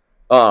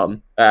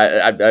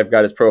 I've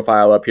got his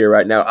profile up here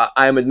right now.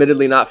 I am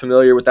admittedly not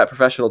familiar with that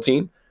professional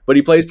team, but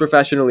he plays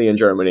professionally in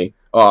Germany.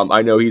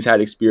 I know he's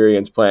had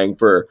experience playing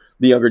for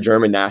the younger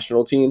German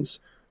national teams.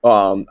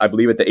 I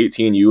believe at the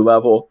 18U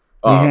level.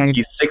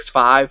 He's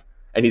 6'5",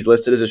 and he's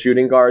listed as a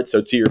shooting guard.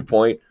 So to your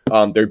point,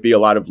 there'd be a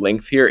lot of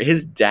length here.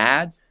 His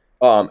dad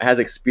has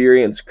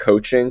experience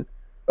coaching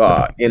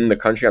in the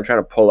country. I'm trying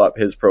to pull up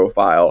his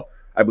profile.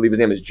 I believe his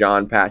name is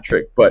John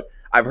Patrick. But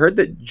I've heard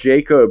that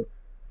Jacob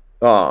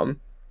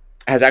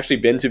has actually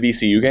been to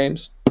VCU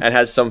games and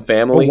has some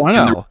family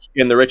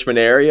in the Richmond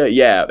area.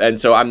 Yeah, and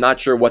so I'm not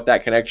sure what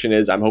that connection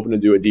is. I'm hoping to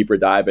do a deeper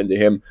dive into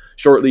him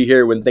shortly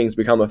here when things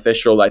become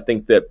official. I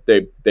think that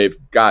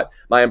they've got,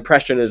 my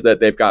impression is that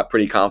they've got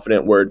pretty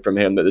confident word from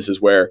him that this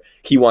is where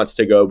he wants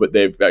to go, but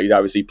he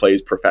obviously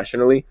plays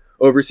professionally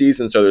overseas,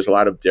 and so there's a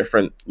lot of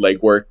different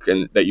legwork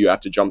and that you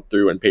have to jump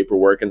through and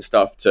paperwork and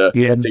stuff to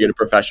get a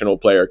professional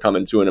player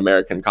coming to an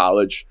American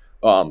college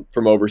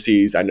from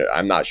overseas.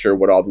 I'm not sure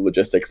what all the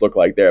logistics look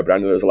like there, but I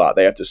know there's a lot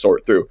they have to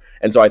sort through.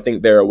 And so I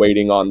think they're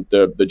waiting on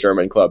the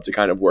German club to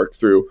kind of work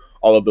through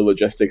all of the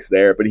logistics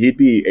there. But he'd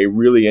be a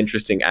really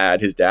interesting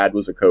ad. His dad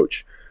was a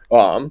coach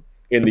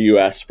in the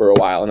U.S. for a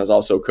while and has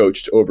also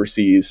coached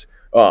overseas.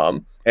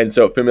 And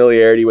so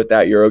familiarity with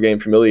that Eurogame,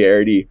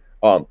 familiarity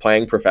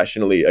playing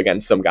professionally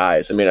against some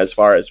guys. I mean, as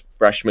far as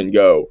freshmen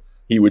go,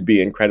 he would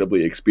be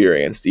incredibly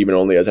experienced, even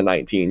only as a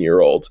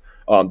 19-year-old.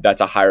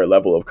 That's a higher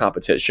level of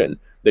competition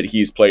that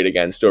he's played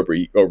against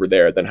over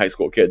there than high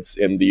school kids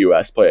in the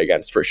U.S. play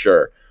against, for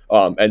sure.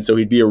 And so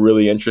he'd be a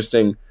really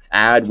interesting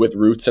ad with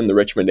roots in the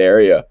Richmond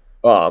area.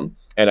 And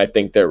I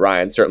think that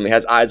Ryan certainly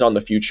has eyes on the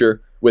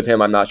future with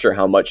him. I'm not sure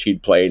how much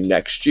he'd play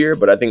next year,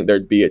 but I think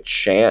there'd be a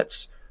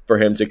chance for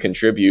him to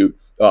contribute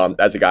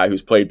as a guy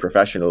who's played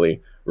professionally,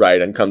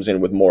 right, and comes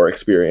in with more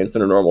experience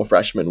than a normal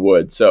freshman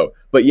would. So,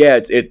 but yeah,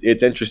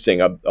 it's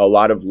interesting. A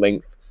lot of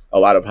length, a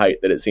lot of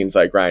height that it seems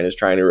like Ryan is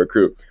trying to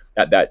recruit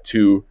at that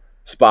 2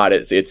 spot.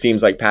 It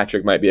seems like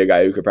Patrick might be a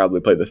guy who could probably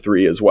play the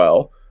 3 as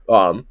well,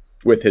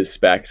 with his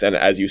specs, and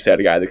as you said,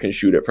 a guy that can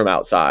shoot it from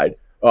outside.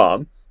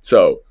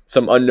 So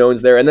some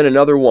unknowns there. And then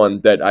another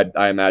one that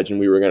I imagine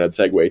we were going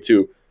to segue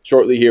to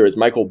shortly here is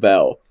Michael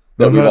Bell,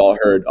 that we've all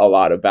heard a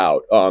lot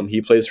about.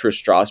 He plays for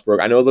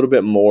Strasbourg. I know a little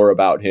bit more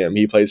about him.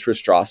 He plays for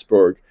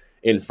Strasbourg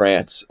in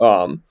France.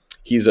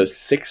 He's a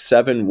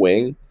 6'7"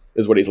 wing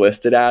is what he's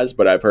listed as,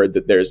 but I've heard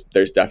that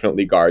there's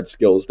definitely guard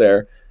skills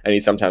there, and he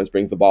sometimes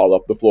brings the ball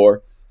up the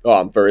floor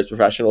for his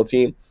professional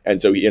team. And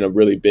so in a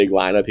really big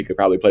lineup, he could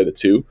probably play the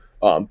 2.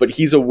 But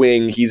he's a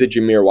wing. He's a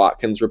Jameer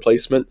Watkins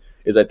replacement,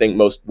 is I think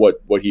most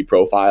what he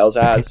profiles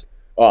as.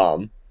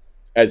 And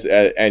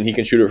he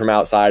can shoot it from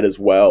outside as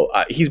well.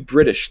 He's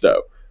British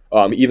though.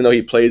 Even though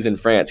he plays in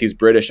France, he's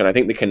British, and I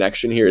think the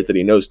connection here is that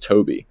he knows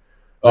Toby.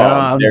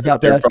 I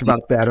got to ask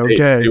about that.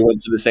 Okay, they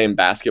went to the same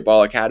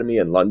basketball academy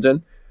in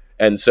London,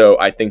 and so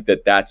I think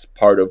that that's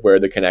part of where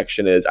the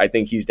connection is. I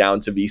think he's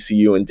down to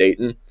VCU and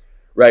Dayton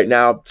right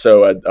now,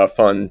 so a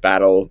fun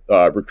battle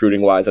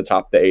recruiting wise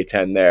atop the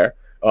A10 there,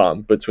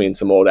 between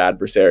some old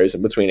adversaries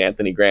and between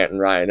Anthony Grant and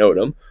Ryan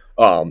Odom.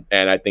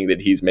 And I think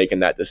that he's making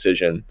that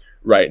decision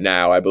right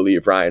now. I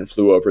believe Ryan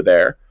flew over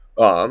there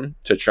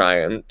to try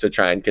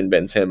and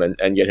convince him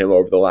and get him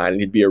over the line.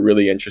 And he'd be a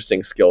really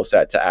interesting skill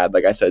set to add.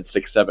 Like I said,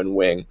 6'7"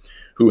 wing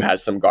who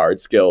has some guard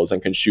skills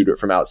and can shoot it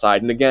from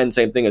outside. And again,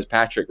 same thing as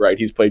Patrick, right?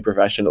 He's played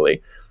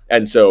professionally.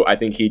 And so I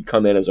think he'd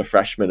come in as a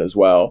freshman as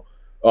well,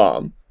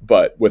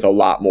 but with a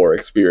lot more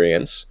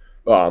experience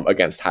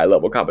against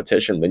high-level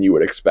competition than you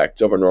would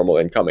expect of a normal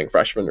incoming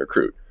freshman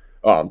recruit.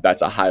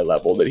 That's a high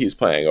level that he's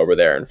playing over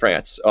there in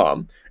France.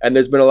 And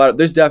there's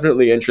there's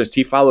definitely interest.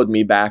 He followed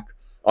me back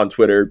on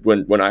Twitter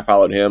when I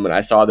followed him, and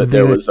I saw that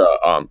there was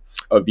a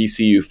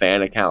VCU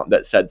fan account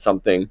that said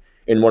something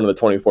in one of the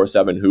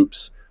 24/7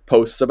 Hoops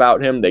posts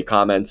about him. They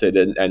commented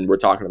and were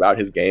talking about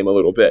his game a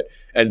little bit,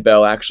 and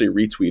Bell actually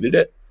retweeted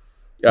it.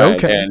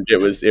 And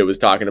it was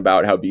talking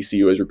about how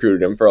VCU has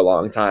recruited him for a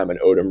long time, and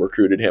Odom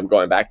recruited him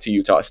going back to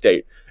Utah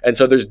State. And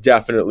so there's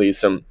definitely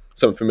some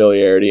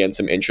familiarity and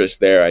some interest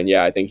there. And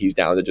yeah, I think he's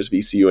down to just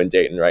VCU and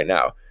Dayton right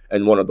now,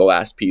 and one of the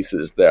last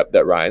pieces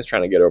that Ryan's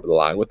trying to get over the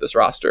line with this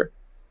roster.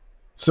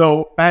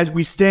 So as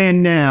we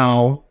stand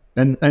now,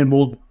 and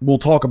we'll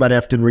talk about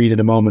Efton Reed in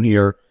a moment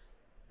here.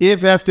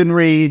 If Efton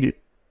Reed,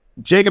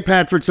 Jacob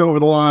Patrick's over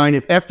the line,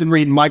 if Efton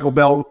Reed and Michael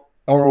Bell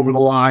are over the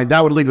line,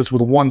 that would leave us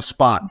with one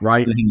spot,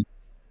 right? Mm-hmm.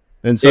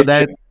 And so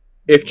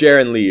if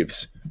Jaron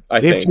leaves,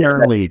 if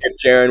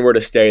Jaron were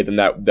to stay, then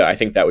that I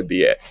think that would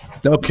be it.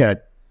 Okay,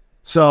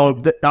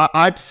 so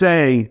I'd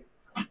say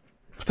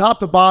top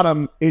to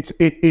bottom, it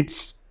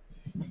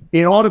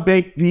ought to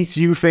make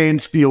VCU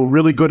fans feel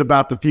really good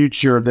about the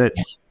future. That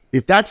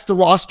if that's the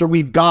roster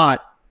we've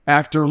got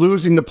after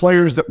losing the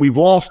players that we've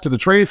lost to the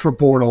transfer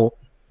portal,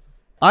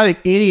 I think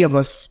any of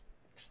us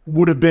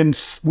would have been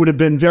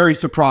very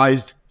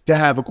surprised to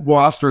have a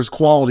roster as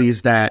quality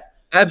as that.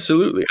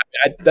 Absolutely.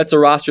 That's a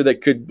roster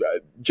that could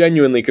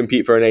genuinely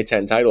compete for an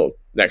A-10 title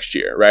next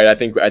year, right? I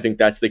think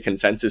that's the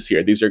consensus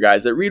here. These are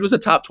guys that Reed was a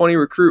top 20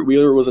 recruit.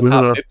 Wheeler was a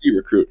top 50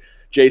 recruit.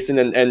 Jason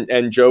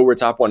and Joe were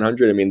top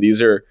 100. I mean,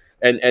 these are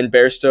and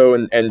Bairstow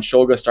and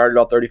Shulga started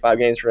all 35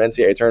 games for an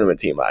NCAA tournament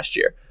team last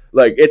year.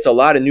 Like, it's a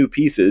lot of new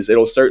pieces.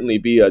 It'll certainly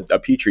be a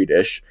petri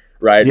dish,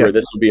 right? Yeah. Where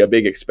this will be a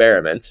big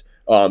experiment.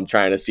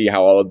 Trying to see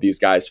how all of these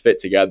guys fit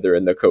together,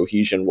 and the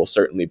cohesion will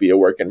certainly be a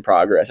work in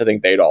progress. I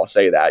think they'd all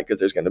say that, because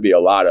there's going to be a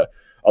lot of,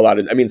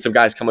 I mean, some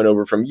guys coming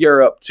over from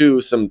Europe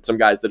too, some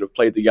guys that have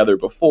played together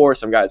before,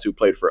 some guys who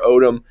played for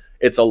Odom.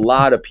 It's a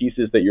lot of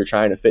pieces that you're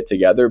trying to fit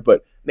together,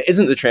 but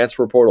isn't the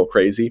transfer portal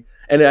crazy?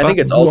 And I think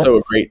it's also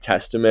a great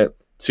testament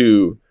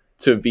to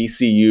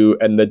VCU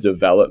and the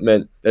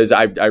development. As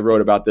I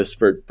wrote about this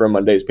for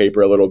Monday's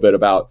paper a little bit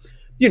about,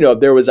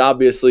 there was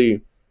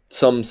obviously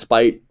some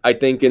spite, I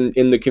think,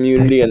 in the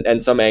community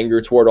and some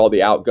anger toward all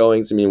the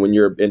outgoings. I mean, when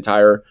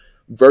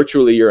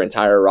virtually your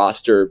entire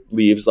roster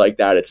leaves like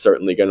that, it's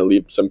certainly going to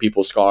leave some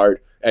people scarred,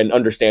 and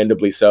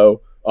understandably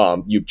so.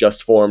 You've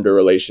just formed a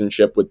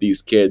relationship with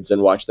these kids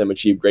and watched them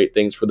achieve great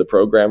things for the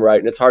program, right?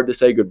 And it's hard to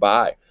say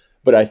goodbye.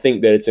 But I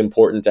think that it's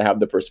important to have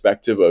the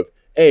perspective of,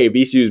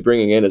 VCU is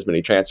bringing in as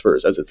many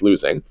transfers as it's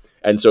losing.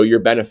 And so you're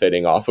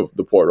benefiting off of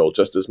the portal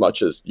just as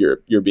much as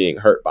you're being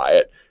hurt by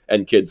it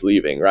and kids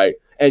leaving, right?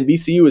 And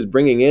VCU is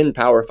bringing in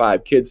Power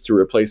 5 kids to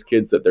replace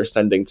kids that they're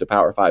sending to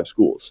Power 5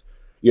 schools.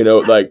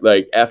 Like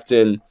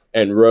Efton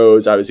and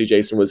Rose. Obviously,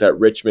 Jason was at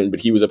Richmond,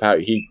 but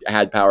he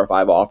had Power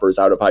 5 offers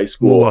out of high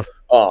school.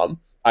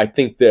 I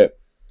think that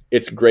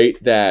it's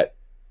great that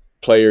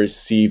players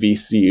see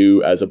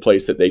VCU as a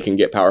place that they can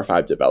get Power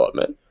 5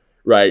 development,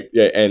 right?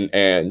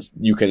 And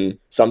you can,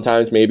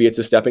 sometimes maybe it's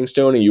a stepping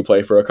stone and you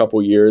play for a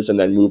couple years and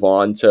then move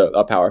on to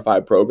a Power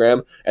 5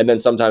 program. And then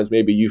sometimes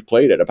maybe you've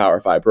played at a Power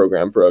 5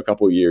 program for a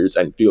couple years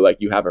and feel like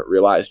you haven't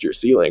realized your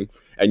ceiling,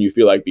 and you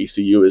feel like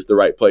VCU is the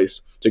right place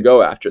to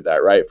go after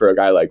that, right? For a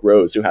guy like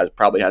Rose, who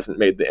probably hasn't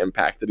made the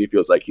impact that he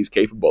feels like he's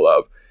capable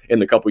of in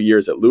the couple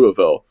years at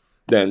Louisville,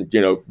 then,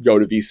 go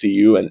to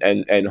VCU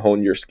and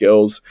hone your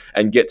skills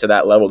and get to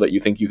that level that you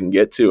think you can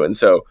get to. And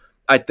so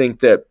I think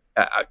that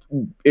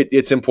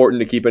it's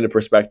important to keep into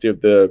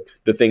perspective the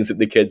things that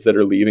the kids that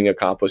are leaving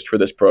accomplished for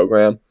this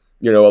program.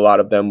 A lot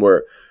of them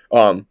were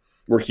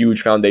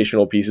huge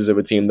foundational pieces of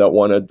a team that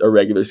won a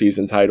regular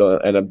season title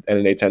and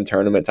an A-10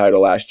 tournament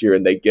title last year,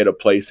 and they get a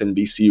place in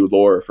VCU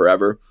lore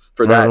forever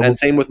for that. And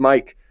same with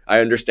Mike. I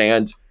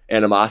understand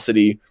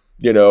animosity.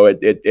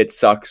 It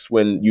sucks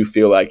when you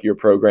feel like your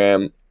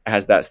program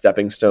has that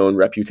stepping stone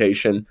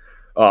reputation,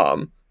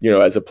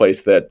 as a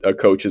place that a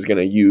coach is going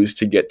to use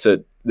to get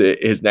to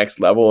his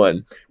next level.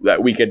 And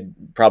that we could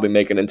probably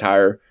make an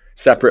entire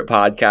separate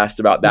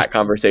podcast about that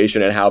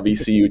conversation and how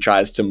VCU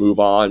tries to move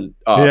on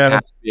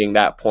past being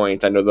that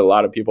point. I know that a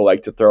lot of people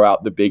like to throw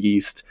out the Big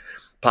East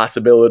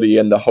possibility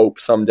and the hope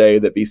someday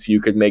that VCU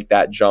could make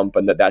that jump,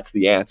 and that's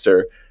the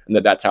answer, and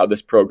that's how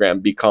this program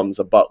becomes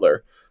a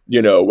Butler,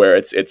 where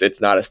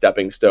it's not a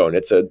stepping stone.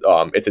 It's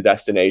a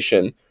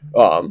destination,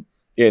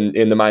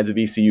 in the minds of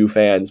VCU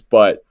fans,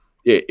 but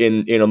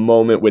in a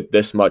moment with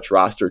this much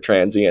roster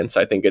transience,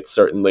 I think it's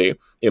certainly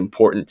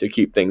important to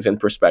keep things in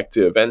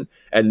perspective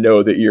and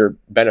know that you're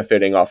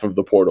benefiting off of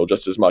the portal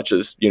just as much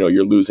as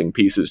you're losing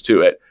pieces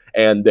to it,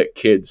 and that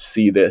kids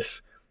see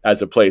this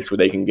as a place where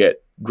they can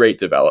get great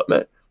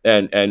development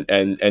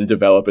and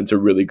develop into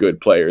really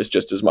good players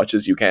just as much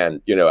as you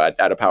can,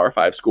 at a Power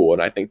 5 school.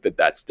 And I think that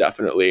that's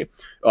definitely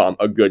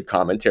a good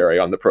commentary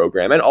on the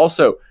program. And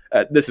also,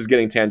 this is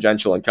getting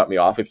tangential, and cut me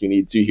off if you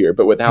need to here,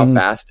 but with how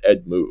fast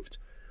Ed moved.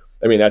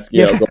 I mean, that's,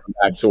 going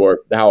back to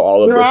how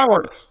all of 4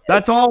 hours.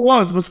 That's all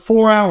it was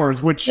 4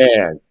 hours, which...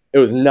 Man, it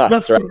was nuts,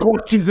 just some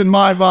questions in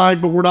my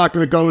mind, but we're not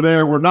going to go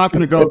there. We're not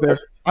going to go there.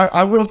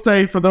 I will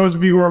say, for those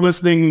of you who are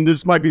listening,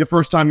 this might be the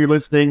first time you're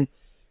listening,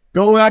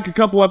 go back a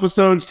couple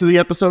episodes to the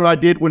episode I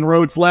did when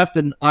Rhodes left,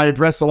 and I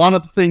addressed a lot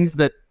of the things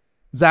that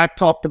Zach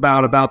talked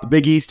about the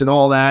Big East and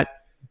all that,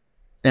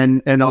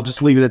 and I'll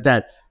just leave it at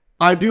that.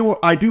 I do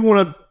want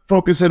to,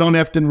 focus in on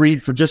Efton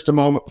Reed for just a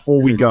moment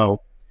before we go.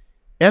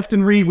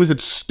 Efton Reed was at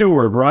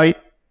Stewart, right?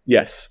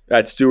 Yes,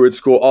 at Stewart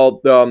School,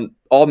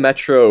 all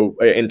Metro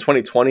in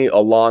 2020,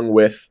 along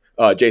with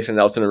Jason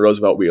Nelson and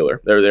Roosevelt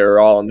Wheeler. They're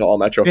all in the all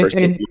Metro first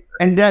team.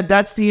 And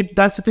that's the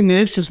thing that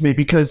interests me,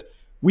 because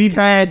we've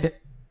had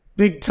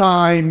big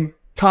time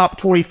top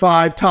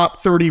 25,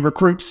 top 30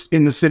 recruits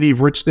in the city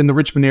of in the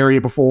Richmond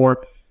area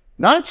before.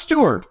 Not at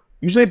Stewart.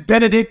 Usually at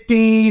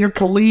Benedictine or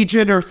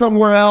Collegiate or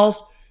somewhere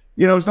else.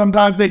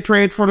 Sometimes they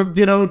transfer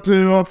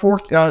to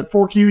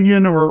Fork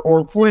Union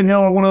or Flint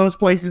Hill or one of those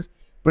places.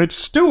 But it's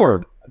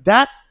Stewart.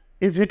 That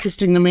is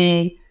interesting to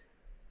me.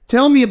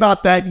 Tell me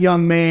about that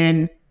young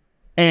man.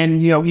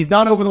 And, he's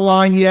not over the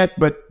line yet,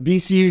 but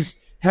VCU's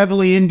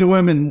heavily into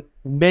him and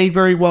may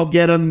very well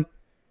get him.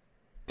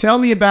 Tell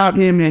me about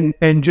him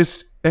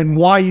and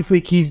why you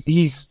think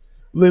it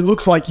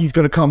looks like he's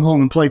going to come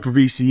home and play for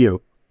VCU.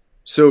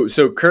 So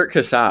Kurt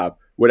Kassab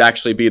would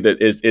actually be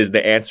is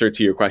the answer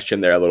to your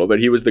question there a little bit.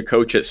 He was the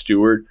coach at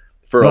Stewart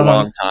for a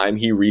long time.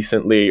 He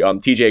recently,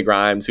 TJ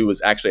Grimes, who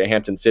was actually a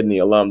Hampton-Sydney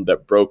alum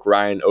that broke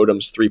Ryan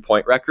Odom's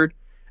 3-point record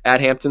at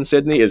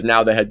Hampton-Sydney, is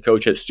now the head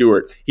coach at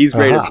Stewart. He's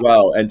great as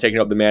well and taking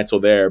up the mantle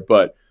there.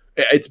 But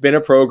it's been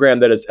a program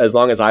that, as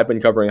long as I've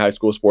been covering high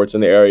school sports in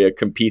the area,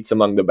 competes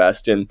among the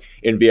best in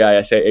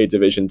VISAA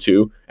Division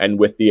II and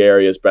with the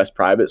area's best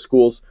private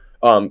schools.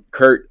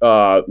 Kurt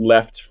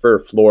left for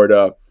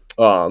Florida.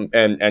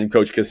 And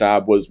Coach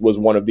Kassab was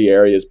one of the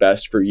area's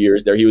best for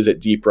years there. He was at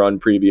Deep Run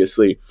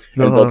previously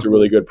and built a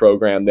really good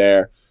program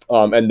there,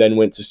 and then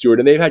went to Stewart.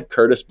 And they've had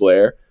Curtis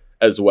Blair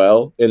as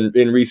well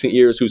in recent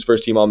years, who's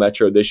first team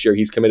All-Metro this year.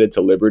 He's committed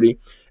to Liberty.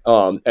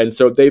 And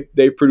so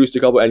they've produced a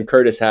couple, and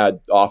Curtis had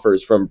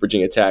offers from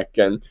Virginia Tech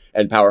and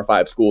Power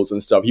 5 schools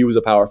and stuff. He was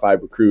a Power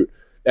 5 recruit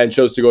and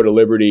chose to go to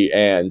Liberty.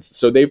 And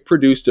so they've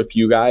produced a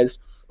few guys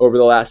over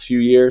the last few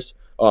years.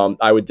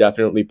 I would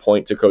definitely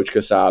point to Coach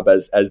Kassab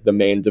as the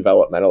main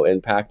developmental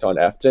impact on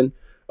Efton.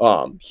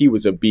 He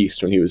was a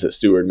beast when he was at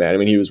Stewart, man. I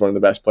mean, he was one of the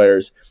best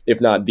players,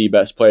 if not the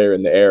best player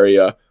in the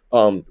area.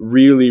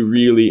 Really,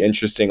 really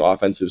interesting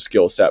offensive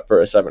skill set for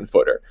a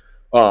 7-footer.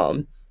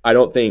 I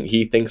don't think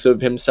he thinks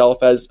of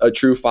himself as a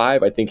true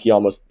 5. I think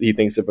he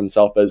thinks of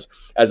himself as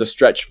a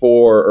stretch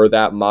 4 or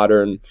that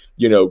modern,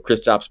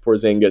 Kristaps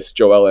Porzingis,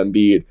 Joel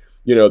Embiid.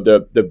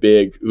 The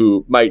big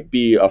who might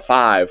be a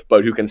 5,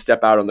 but who can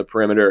step out on the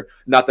perimeter.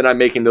 Not that I'm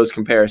making those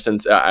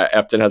comparisons.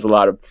 Efton has a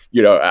lot of,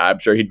 I'm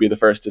sure he'd be the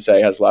first to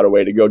say, has a lot of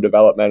way to go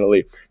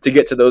developmentally to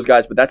get to those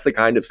guys, but that's the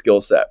kind of skill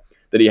set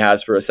that he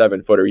has for a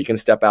 7-footer. He can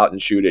step out and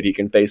shoot it. He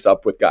can face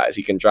up with guys.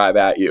 He can drive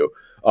at you.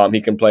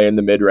 He can play in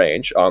the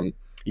mid-range.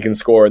 He can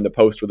score in the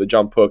post with a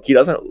jump hook. He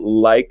doesn't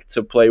like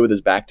to play with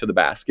his back to the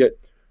basket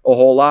a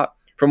whole lot,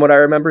 from what I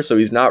remember, so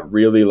he's not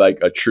really like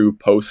a true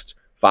post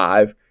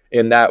 5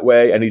 in that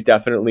way, and he's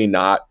definitely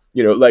not,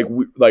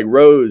 like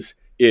Rose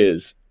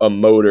is a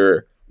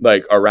motor,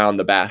 like around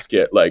the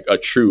basket, like a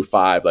true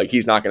 5. Like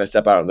he's not going to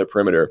step out on the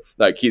perimeter.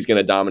 Like he's going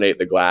to dominate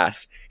the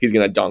glass. He's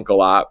going to dunk a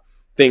lot.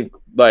 Think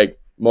like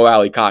Mo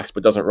Alley Cox,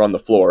 but doesn't run the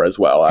floor as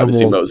well.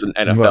 Obviously, Mo's an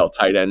NFL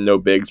tight end. No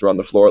bigs run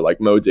the floor like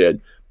Mo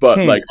did, but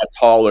like a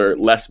taller,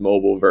 less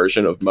mobile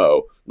version of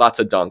Mo. Lots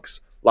of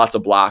dunks, lots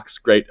of blocks,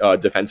 great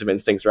defensive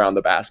instincts around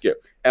the basket.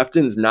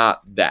 Efton's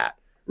not that.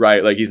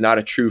 Right, like he's not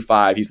a true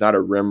 5. He's not a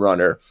rim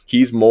runner.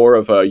 He's more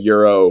of a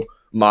Euro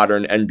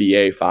modern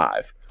NBA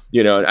 5.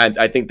 And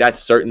I think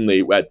that's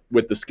certainly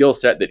with the skill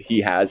set that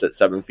he has at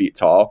 7 feet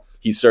tall.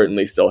 He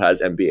certainly still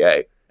has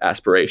NBA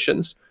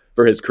aspirations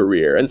for his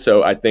career. And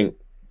so I think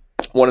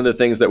one of the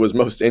things that was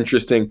most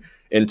interesting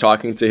in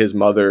talking to his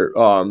mother,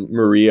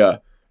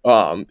 Maria,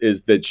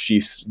 is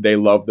that they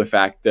love the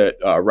fact that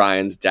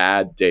Ryan's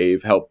dad,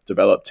 Dave, helped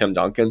develop Tim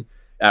Duncan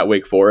at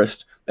Wake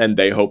Forest. And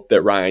they hope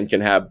that Ryan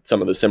can have some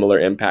of the similar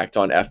impact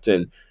on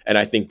Efton. And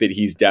I think that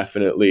he's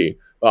definitely,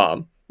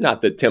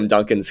 not that Tim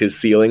Duncan's his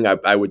ceiling.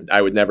 I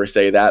would never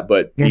say that,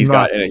 but he's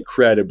got an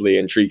incredibly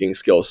intriguing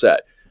skill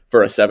set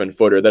for a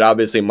 7-footer that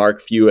obviously Mark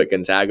Few at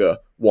Gonzaga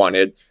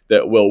wanted,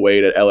 that Will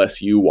Wade at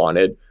LSU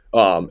wanted,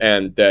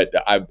 and that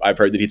I've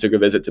heard that he took a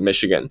visit to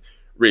Michigan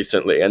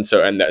recently. And so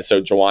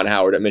Jawan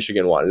Howard at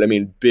Michigan wanted. I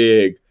mean,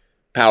 big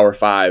Power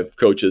 5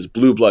 coaches,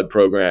 blue blood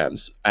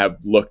programs have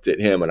looked at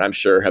him and I'm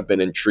sure have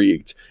been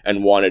intrigued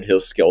and wanted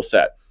his skill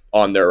set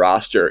on their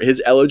roster.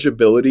 His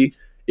eligibility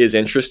is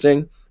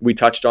interesting. We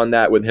touched on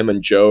that with him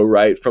and Joe,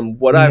 right? From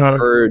what I've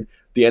heard,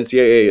 the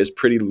NCAA is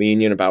pretty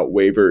lenient about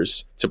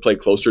waivers to play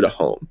closer to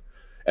home.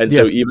 And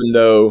so even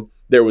though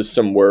there was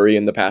some worry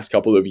in the past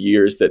couple of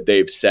years that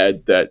they've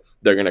said that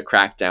they're going to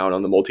crack down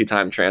on the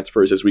multi-time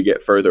transfers as we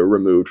get further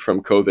removed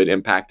from COVID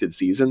impacted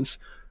seasons,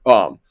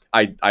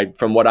 I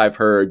from what I've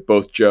heard,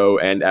 both Joe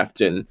and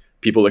Efton,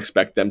 people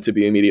expect them to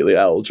be immediately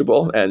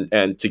eligible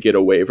and to get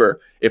a waiver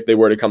if they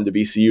were to come to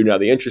VCU. Now,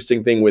 the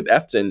interesting thing with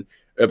Efton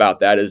about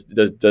that is,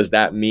 does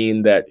that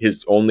mean that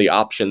his only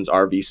options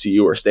are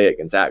VCU or stay at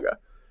Gonzaga?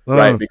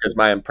 Right? Because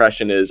my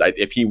impression is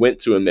if he went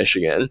to a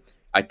Michigan,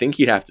 I think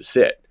he'd have to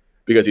sit.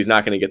 because he's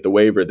not going to get the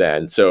waiver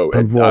then. So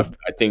I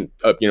think,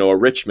 a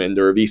Richmond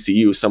or a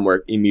VCU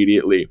somewhere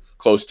immediately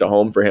close to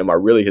home for him are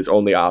really his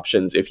only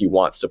options if he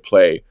wants to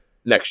play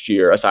next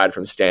year, aside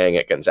from staying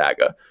at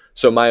Gonzaga.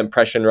 So my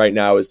impression right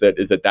now is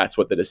that that's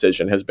what the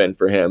decision has been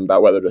for him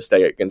about whether to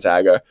stay at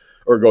Gonzaga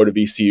or go to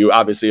VCU.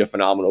 Obviously a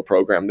phenomenal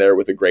program there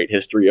with a great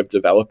history of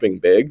developing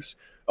bigs.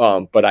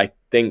 But I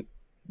think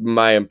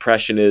my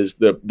impression is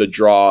the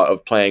draw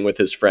of playing with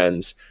his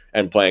friends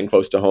and playing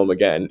close to home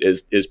again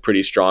is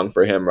pretty strong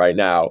for him right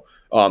now.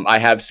 I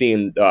have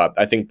seen,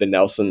 I think the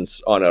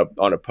Nelsons on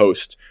a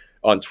post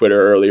on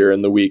Twitter earlier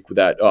in the week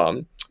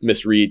that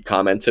Miss Reed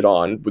commented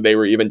on. They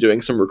were even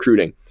doing some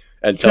recruiting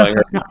and telling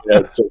her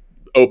to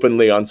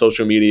openly on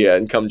social media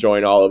and come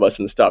join all of us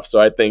and stuff. So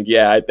I think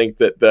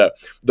that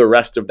the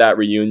rest of that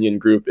reunion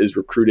group is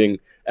recruiting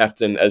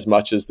Efton as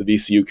much as the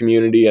VCU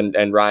community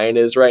and Ryan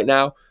is right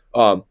now.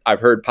 I've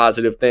heard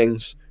positive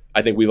things.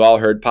 I think we've all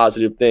heard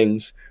positive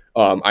things.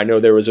 I know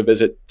there was a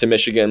visit to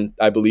Michigan,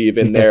 I believe,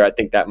 in there. I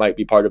think that might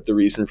be part of the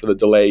reason for the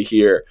delay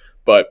here.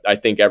 But I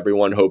think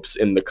everyone hopes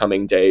in the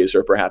coming days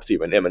or perhaps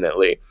even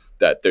imminently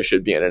that there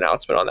should be an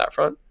announcement on that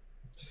front.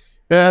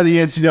 Yeah, the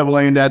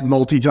NCAA and that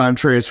multi-time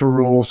transfer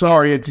rule.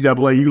 Sorry,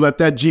 NCAA, you let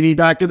that genie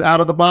back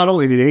out of the bottle,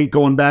 and it ain't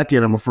going back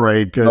in, I'm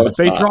afraid. Because if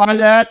they try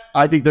that,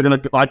 I think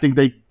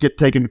they get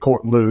taken to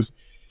court and lose.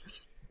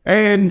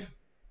 And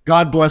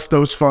God bless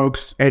those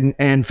folks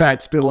and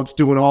Fats Phillips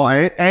doing all,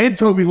 and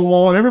Toby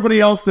Law and everybody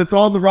else that's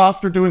on the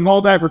roster doing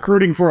all that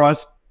recruiting for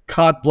us.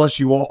 God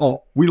bless you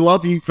all. We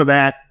love you for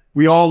that.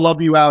 We all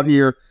love you out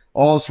here,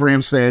 all us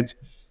Rams fans.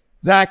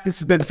 Zach, this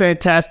has been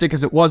fantastic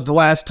as it was the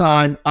last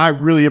time. I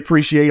really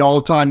appreciate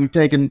all the time you've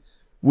taken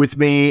with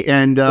me.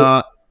 And,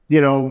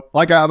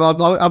 like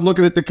I'm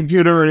looking at the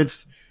computer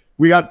and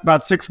we got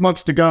about 6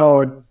 months to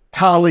go. And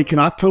golly, can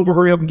October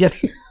hurry up and get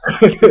here?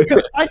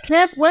 Because I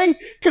can't wait.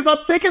 Because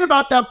I'm thinking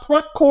about that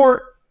front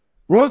court.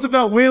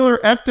 Roosevelt, Wheeler,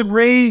 Efton,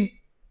 Ray,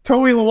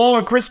 Toby Lawal,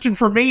 and Christian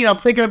for me. I'm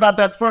thinking about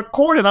that front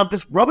court and I'm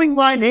just rubbing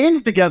my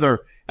hands together.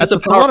 That's a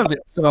power of it.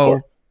 So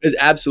it's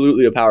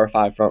absolutely a Power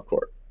 5 front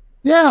court.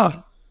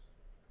 Yeah.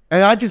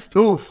 And I just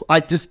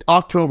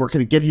October, can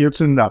it get here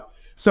soon enough?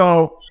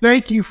 So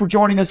thank you for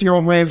joining us here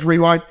on Rams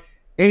Rewind.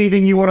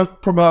 Anything you want to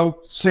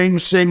promote?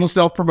 Shameless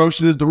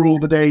self-promotion is the rule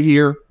of the day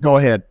here. Go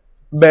ahead.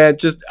 Man,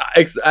 just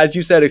as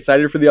you said,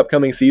 excited for the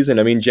upcoming season.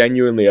 I mean,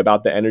 genuinely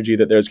about the energy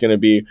that there's going to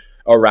be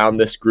around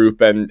this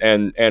group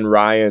and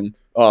Ryan,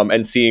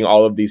 and seeing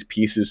all of these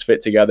pieces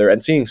fit together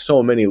and seeing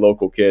so many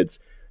local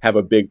kids have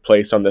a big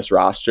place on this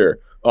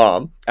roster.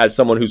 As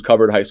someone who's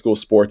covered high school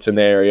sports in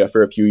the area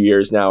for a few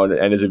years now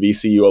and is a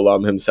VCU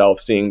alum himself,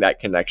 seeing that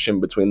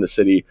connection between the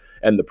city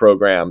and the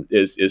program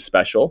is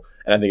special.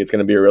 And I think it's going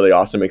to be a really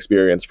awesome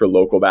experience for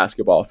local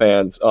basketball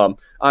fans.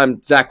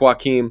 I'm Zach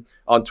Joachim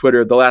on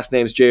Twitter. The last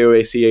name's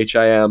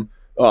Joachim.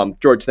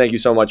 George, thank you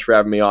so much for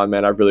having me on,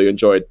 man. I've really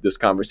enjoyed this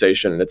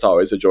conversation, and it's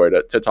always a joy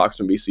to talk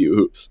some VCU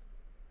hoops.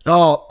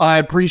 Oh, I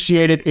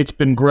appreciate it. It's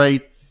been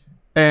great.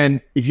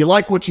 And if you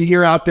like what you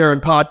hear out there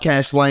in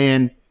podcast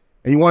land,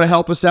 and you want to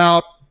help us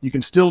out, you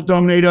can still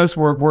donate us.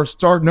 We're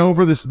starting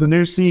over. This is the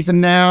new season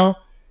now.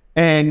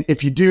 And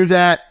if you do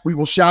that, we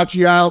will shout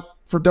you out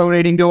for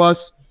donating to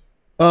us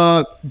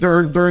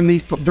during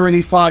these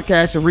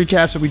podcasts and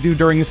recaps that we do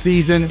during the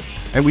season.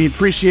 And we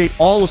appreciate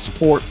all the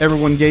support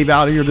everyone gave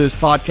out here to this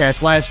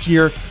podcast last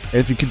year. And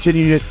if you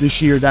continue it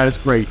this year, that is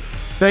great.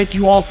 Thank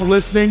you all for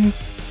listening.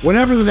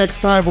 Whenever the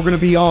next time we're going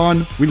to be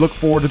on, we look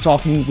forward to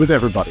talking with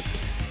everybody.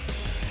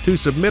 To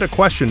submit a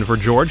question for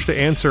George to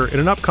answer in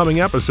an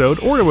upcoming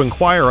episode or to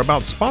inquire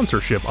about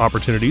sponsorship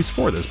opportunities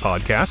for this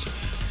podcast,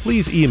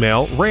 please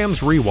email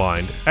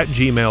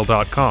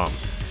ramsrewind@gmail.com.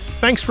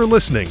 Thanks for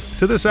listening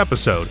to this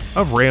episode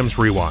of Rams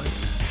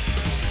Rewind.